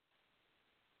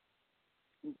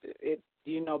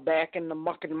 back in the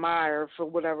muck and mire for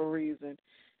whatever reason.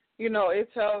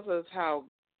 It tells us how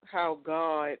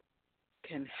God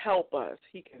can help us.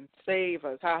 He can save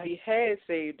us, how he has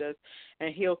saved us,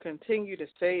 and he'll continue to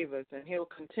save us, and he'll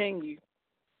continue,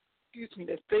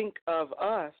 to think of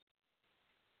us,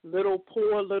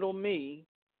 poor little me.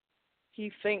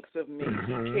 He thinks of me.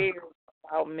 Mm-hmm. He cares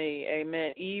about me.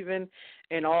 Amen. Even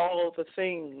in all of the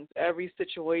things, every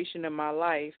situation in my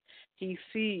life, he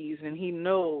sees and he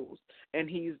knows and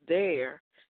he's there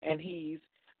and he's,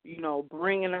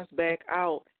 bringing us back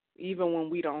out even when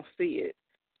we don't see it.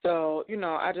 So,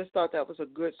 I just thought that was a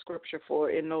good scripture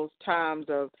for in those times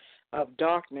of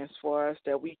darkness for us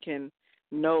that we can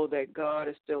know that God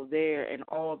is still there in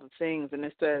all the things. And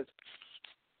it says,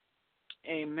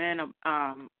 amen,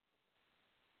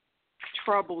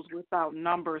 troubles without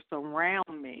number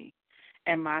surround me,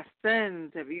 and my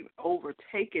sins have even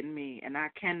overtaken me, and I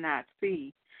cannot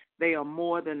see. They are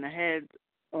more than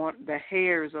the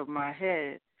hairs of my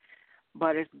head.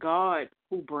 But it's God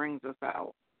who brings us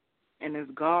out, and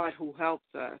it's God who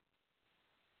helps us,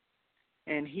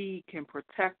 and he can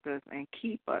protect us and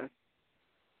keep us.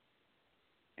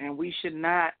 And we should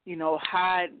not,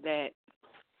 hide that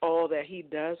all that he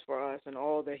does for us and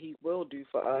all that he will do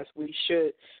for us. We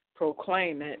should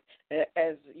proclaim it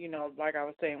as, like I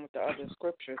was saying with the other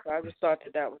scriptures. So I just thought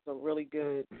that was a really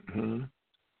good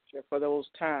scripture for those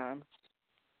times.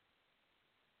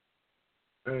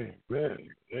 Amen.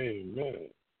 Amen.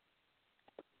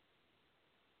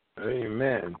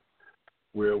 Amen.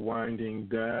 We're winding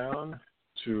down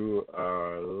to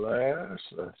our last.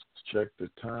 Let's check the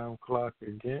time clock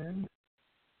again.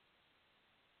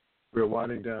 We're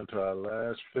winding down to our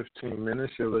last 15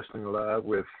 minutes. You're listening live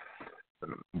with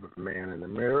Man in the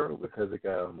Mirror with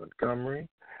Hezekiah Montgomery,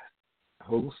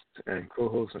 host and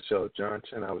co-host Michelle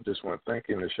Johnson. I would just want to thank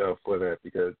you, Michelle, for that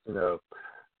because, that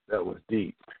was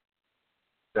deep.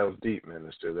 That was deep,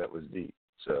 Minister. That was deep.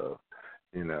 So,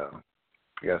 we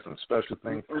got some special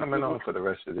things coming on for the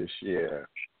rest of this year.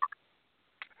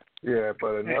 Yeah,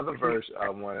 but another verse I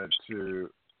wanted to,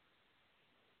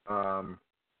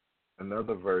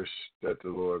 another verse that the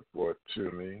Lord brought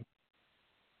to me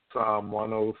Psalm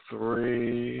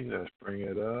 103. Let's bring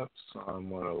it up. Psalm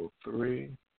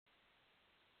 103.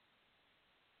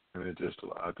 And I just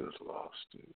lost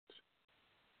it.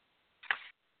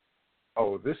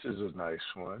 Oh, this is a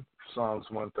nice one. Psalms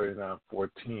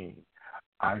 139:14.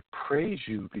 I praise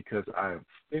you because I am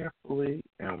fearfully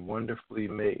and wonderfully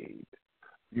made.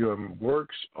 Your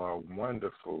works are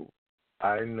wonderful.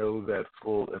 I know that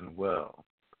full and well.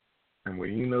 And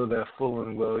when you know that full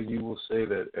and well, you will say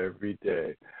that every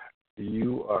day.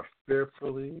 You are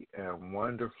fearfully and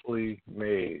wonderfully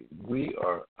made.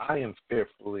 I am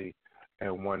fearfully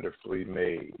and wonderfully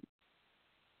made.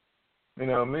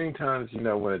 Many times, when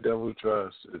the devil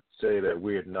tries to say that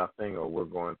we're nothing or we're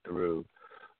going through,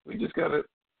 we just got to,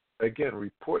 again,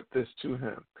 report this to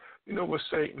him. You know what,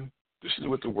 Satan? This is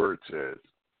what the word says.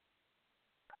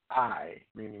 I,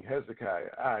 meaning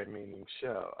Hezekiah, I, meaning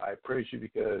Shell, I praise you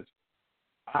because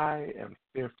I am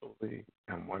fearfully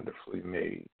and wonderfully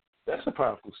made. That's a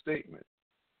powerful statement.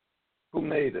 Who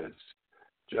made us?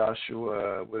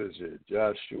 Joshua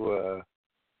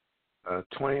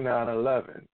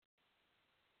 29:11.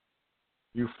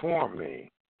 You formed me.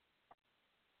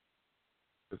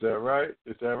 Is that right?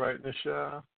 Is that right,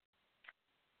 Nisha?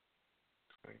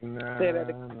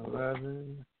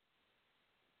 29:11.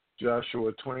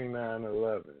 Joshua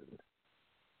 29:11.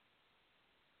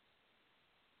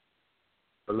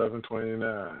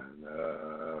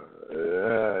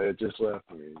 11:29. It just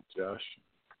left me. Josh.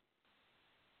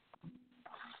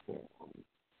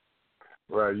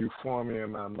 Right, you formed me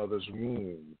in my mother's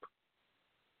womb.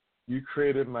 You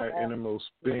created my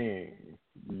innermost being.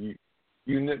 You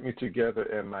knit me together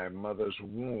in my mother's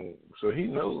womb. So he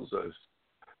knows us.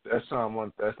 That's Psalm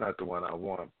 1. That's not the one I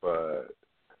want, but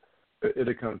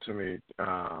it'll come to me.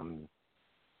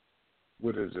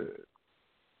 What is it?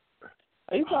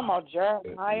 Are you talking about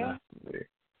Jeremiah?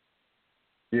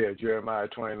 Yeah, Jeremiah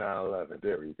 29:11.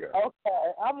 There we go.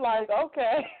 Okay. I'm like,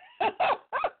 okay.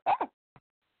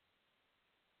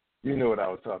 You know what I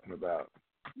was talking about.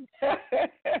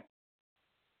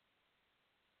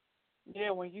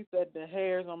 Yeah, when you said the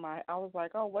hairs on I was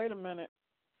like, oh, wait a minute.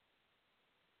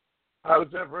 How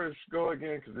does that verse go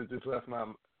again? Because it just left my.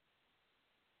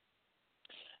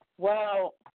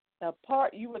 Well, the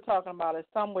part you were talking about is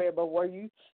somewhere, but were you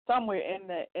somewhere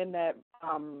in that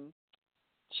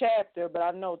chapter? But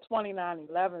I know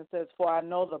 29:11 says, "For I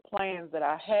know the plans that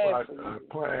I have for you."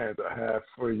 Plans I have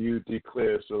for you,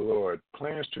 declares the Lord.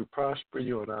 Plans to prosper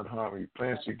you and not harm you.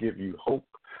 Plans to give you hope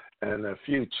and a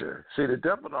future. See, the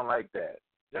devil don't like that.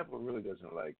 The devil really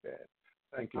doesn't like that.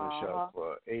 Thank you, Michelle,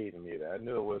 for aiding me there. I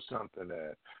knew it was something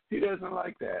that he doesn't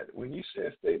like that. When you say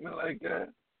a statement like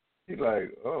that, he's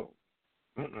like, oh,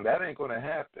 that ain't going to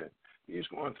happen. He's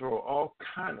going to throw all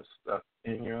kind of stuff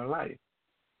in your life.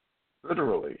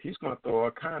 Literally, he's going to throw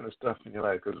all kind of stuff in your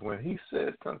life because when he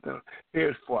says something,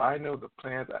 here's for I know the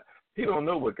plans. He don't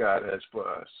know what God has for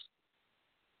us.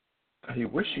 He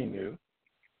wish he knew.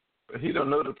 But he don't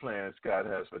know the plans God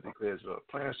has for declares the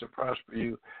plans to prosper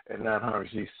you and not harm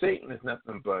you. See, Satan is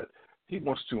nothing but he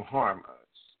wants to harm us.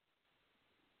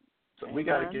 So we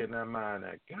got to get in our mind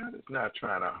that God is not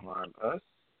trying to harm us.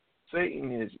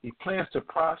 Satan he plans to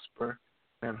prosper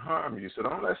and harm you. So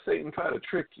don't let Satan try to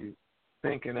trick you,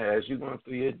 thinking that as you're going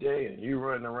through your day and you're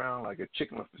running around like a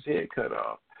chicken with his head cut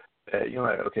off, that you're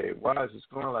like, okay, why is this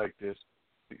going like this?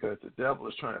 Because the devil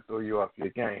is trying to throw you off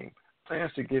your game.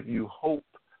 Plans to give you hope.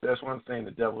 That's one thing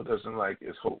the devil doesn't like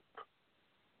is hope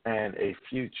and a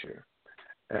future.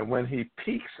 And when he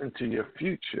peeks into your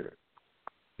future,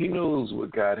 he knows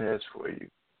what God has for you.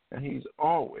 And he's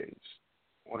always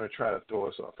want to try to throw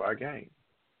us off our game.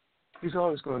 He's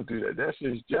always going to do that. That's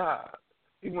his job.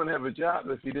 He wouldn't have a job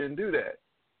if he didn't do that.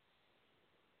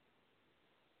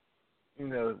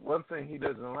 One thing he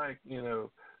doesn't like,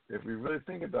 if we really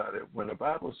think about it, when the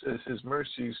Bible says his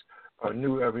mercies are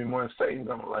new every morning, Satan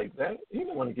don't like that. He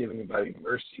don't want to give anybody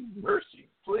mercy. Mercy,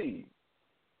 please.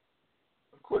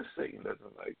 Of course Satan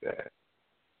doesn't like that.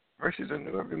 Mercies are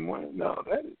new every morning? No,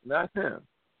 that is not him.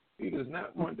 He does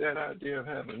not want that idea of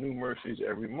having new mercies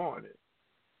every morning.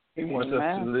 He wants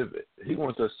us to live it. He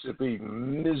wants us to be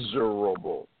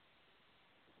miserable.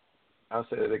 I'll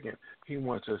say it again. He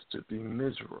wants us to be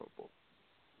miserable.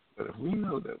 But if we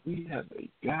know that we have a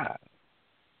God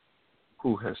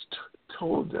who has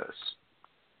told us,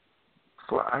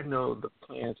 for I know the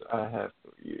plans I have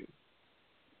for you,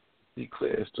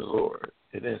 declares the Lord.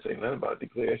 It didn't say nothing about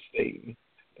declare Satan.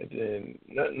 And then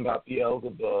nothing about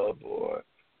Beelzebub, or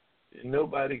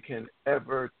nobody can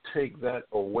ever take that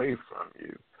away from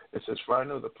you. It says, for I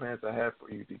know the plans I have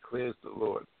for you, declares the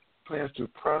Lord. Plans to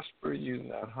prosper you,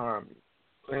 not harm you.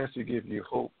 Plans to give you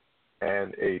hope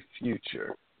and a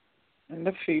future. In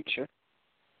the future.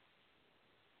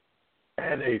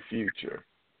 And a future.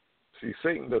 See,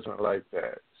 Satan doesn't like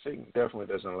that. Satan definitely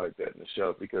doesn't like that in the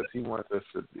show because he wants us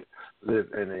to live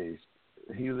in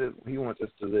he wants us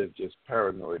to live just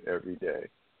paranoid every day.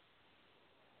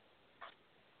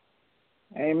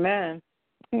 Amen.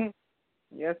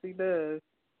 Yes, he does.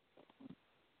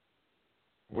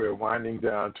 We're winding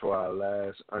down to our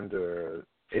last under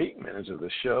 8 minutes of the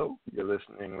show. You're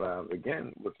listening live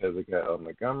again with Hezekiah L.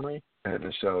 Montgomery and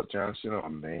Michelle Johnson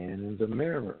on Man in the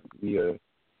Mirror.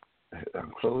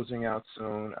 I'm closing out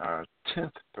soon our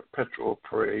 10th Perpetual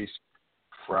Praise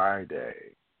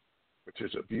Friday, which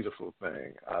is a beautiful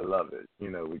thing. I love it.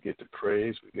 We get to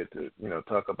praise. We get to,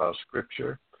 talk about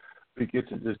Scripture. We get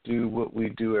to just do what we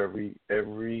do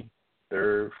every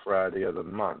third Friday of the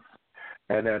month.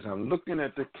 And as I'm looking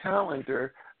at the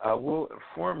calendar, I will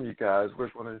inform you guys we're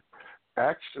going to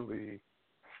actually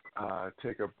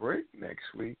take a break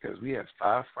next week because we have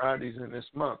 5 Fridays in this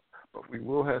month. But we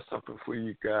will have something for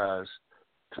you guys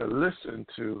to listen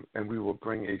to, and we will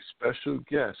bring a special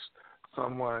guest,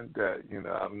 someone that,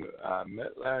 I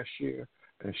met last year,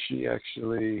 and she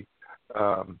actually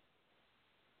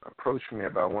approached me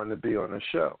about wanting to be on the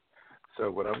show. So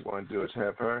what I'm going to do is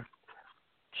have her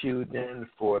queued in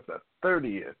for the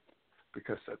 30th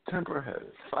because September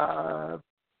has 5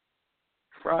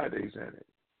 Fridays in it.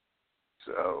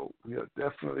 So we'll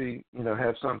definitely,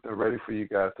 have something ready for you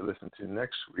guys to listen to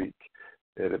next week.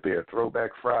 It'll be a Throwback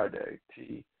Friday,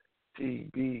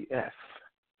 TBF,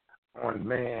 on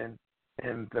Man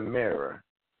in the Mirror.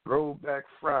 Throwback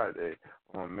Friday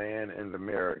on Man in the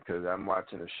Mirror because I'm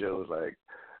watching the shows like,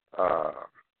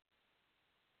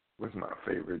 what's my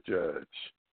favorite judge?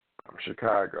 From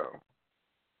Chicago.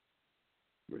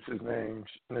 What's his name?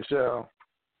 Michelle?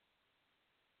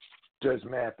 Judge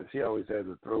Mathis. He always has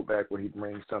a throwback where he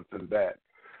brings something back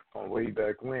on way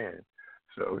back when.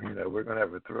 So, we're going to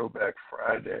have a Throwback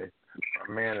Friday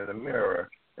on Man in the Mirror,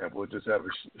 and we'll just have a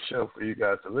show for you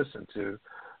guys to listen to.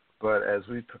 But as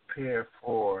we prepare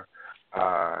for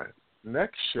our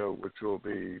next show, which will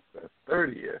be the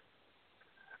 30th,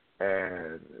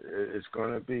 and it's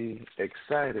going to be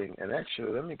exciting. And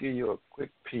actually, let me give you a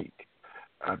quick peek.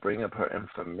 I'll bring up her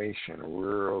information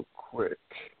real quick.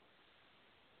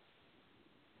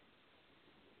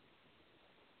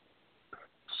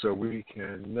 So we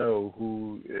can know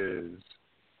who is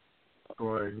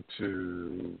going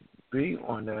to be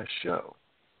on that show.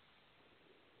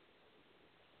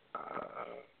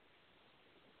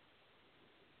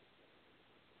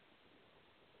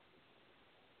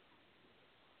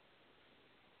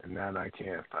 And now I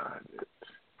can't find it.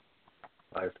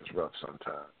 Life is rough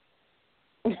sometimes.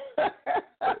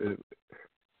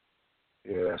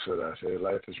 Yeah, that's what I say.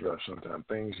 Life is rough sometimes.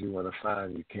 Things you want to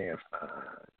find, you can't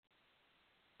find.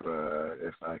 But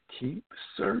if I keep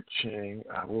searching,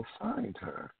 I will find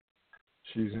her.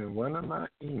 She's in one of my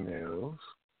emails,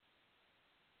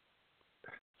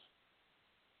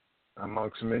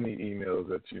 amongst many emails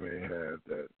that you may have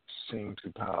that seem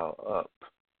to pile up.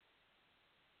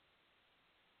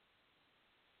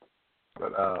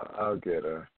 But I'll get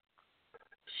her.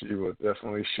 She will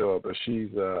definitely show up. But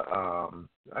she's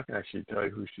I can actually tell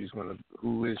you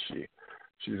who is she.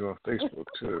 She's on Facebook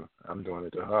too. I'm doing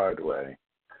it the hard way.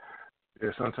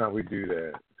 Yeah, sometimes we do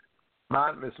that.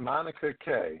 Miss Monica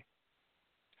K.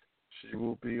 She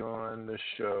will be on the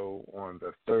show on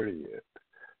the 30th,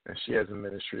 and she has a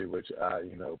ministry which I,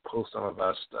 post some of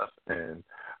our stuff in,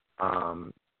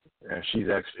 and she's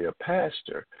actually a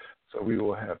pastor. So we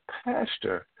will have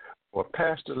Pastor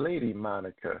Lady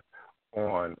Monica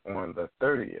on the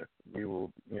 30th. We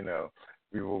will,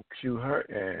 we will cue her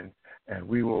in, and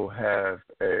we will have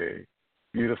a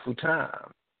beautiful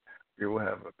time. We will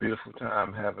have a beautiful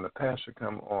time having a pastor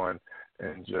come on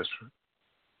and just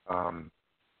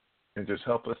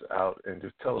help us out and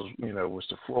just tell us, what's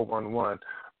the 411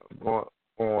 going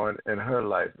on in her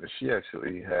life. And she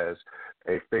actually has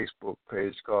a Facebook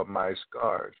page called My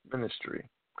Scars Ministry.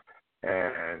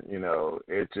 And,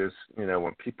 it just,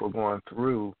 when people are going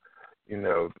through,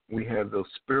 we have those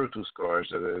spiritual scars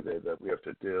that we have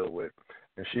to deal with.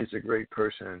 And she's a great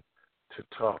person to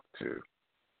talk to.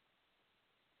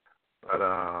 But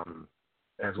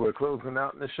as we're closing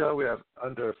out in the show, we have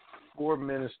under 4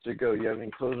 minutes to go. You have any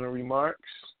closing remarks?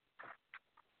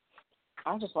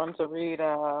 I just wanted to read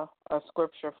a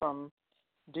scripture from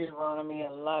Deuteronomy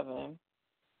 11,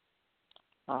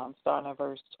 starting at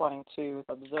verse 22.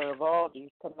 Observe all these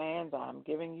commands I am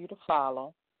giving you to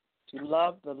follow, to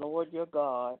love the Lord your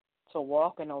God, to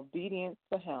walk in obedience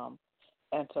to him,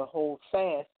 and to hold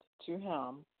fast to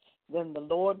him. Then the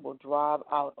Lord will drive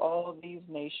out all these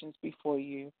nations before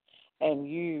you, and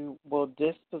you will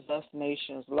dispossess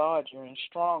nations larger and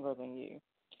stronger than you.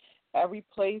 Every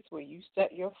place where you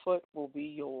set your foot will be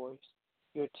yours.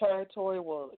 Your territory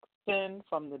will extend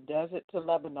from the desert to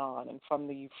Lebanon and from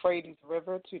the Euphrates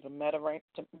River to the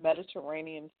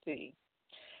Mediterranean Sea.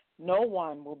 No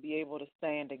one will be able to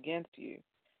stand against you.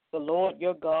 The Lord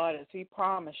your God, as he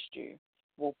promised you,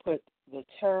 will put the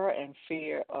terror and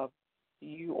fear of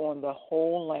you on the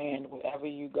whole land wherever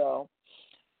you go.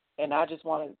 And I just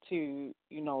wanted to,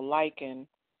 liken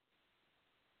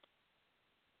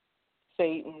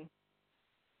Satan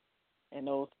and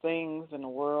those things in the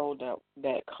world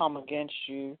that come against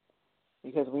you,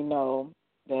 because we know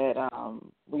that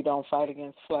we don't fight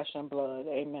against flesh and blood,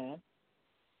 amen,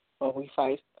 but we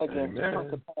fight against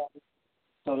principalities.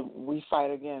 So we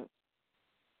fight against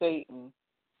Satan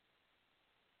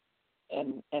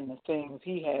and the things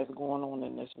he has going on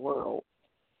in this world.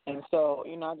 And so,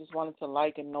 I just wanted to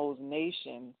liken those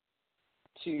nations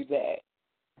to that.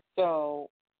 So,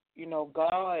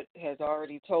 God has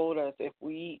already told us if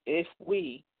we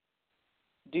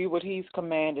do what he's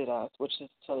commanded us, which is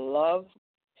to love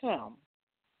him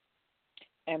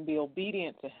and be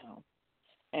obedient to him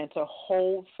and to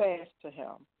hold fast to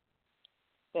him,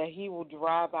 that he will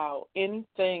drive out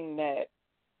anything that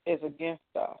is against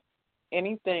us,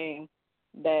 anything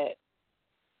that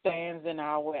stands in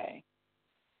our way,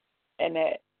 and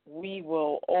that we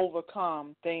will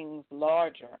overcome things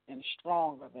larger and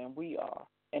stronger than we are.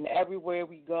 And everywhere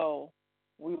we go,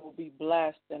 we will be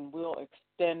blessed and we'll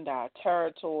extend our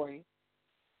territory,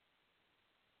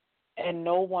 and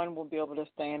no one will be able to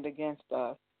stand against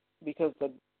us because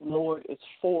the Lord is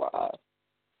for us.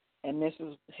 And this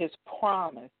is his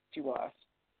promise to us.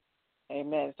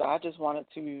 Amen. So I just wanted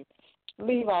to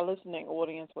leave our listening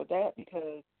audience with that,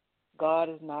 because God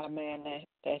is not a man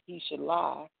that he should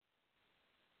lie.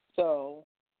 So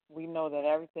we know that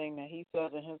everything that he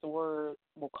says in his word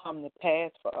will come to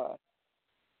pass for us,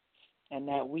 and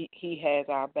that he has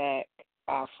our back,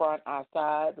 our front, our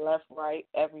side, left, right,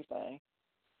 everything,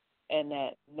 and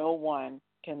that no one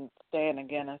can stand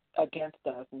against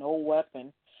us. No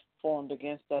weapon formed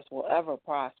against us will ever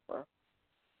prosper.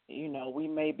 We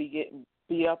may be getting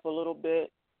beat up a little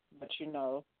bit, but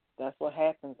that's what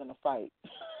happens in a fight.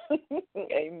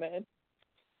 Amen.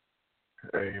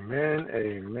 Amen,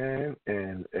 amen,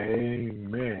 and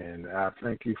amen. I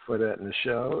thank you for that,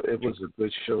 Michelle. It was a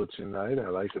good show tonight. I'd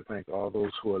like to thank all those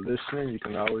who are listening. You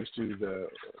can always do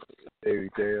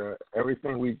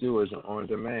everything we do is on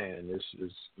demand. This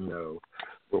is,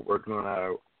 we're working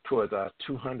on towards our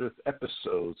 200th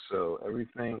episode, so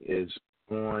everything is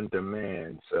on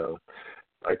demand. So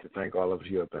I'd like to thank all of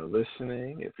you who have been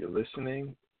listening. If you're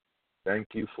listening, thank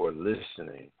you for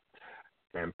listening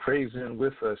and praising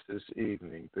with us this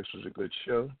evening. This was a good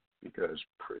show because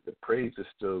the praise is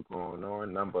still going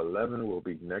on. Number 11 will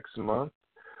be next month.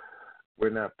 We're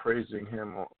not praising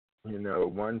him,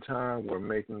 one time. We're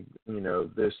making,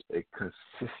 this a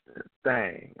consistent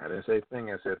thing. I didn't say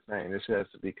thing, I said thing. This has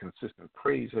to be consistent.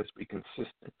 Praise has to be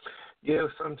consistent. Yeah,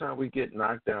 sometimes we get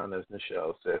knocked down, as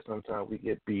Michelle said. Sometimes we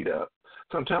get beat up.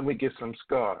 Sometimes we get some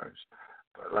scars.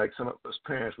 But like some of us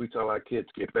parents, we tell our kids,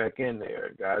 get back in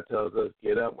there. God tells us,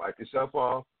 get up, wipe yourself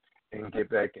off, and get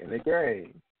back in the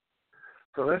game.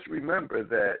 So let's remember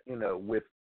that,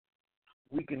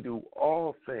 we can do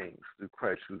all things through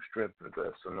Christ who strengthens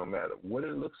us. So no matter what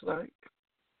it looks like,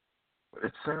 what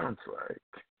it sounds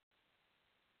like,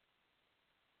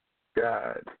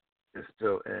 God is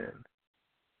still in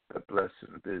the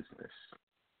blessing business.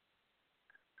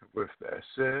 With that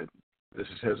said, this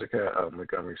is Hezekiah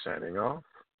Montgomery signing off.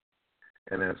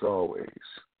 And as always,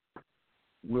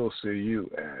 we'll see you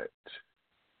at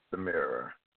the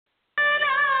mirror.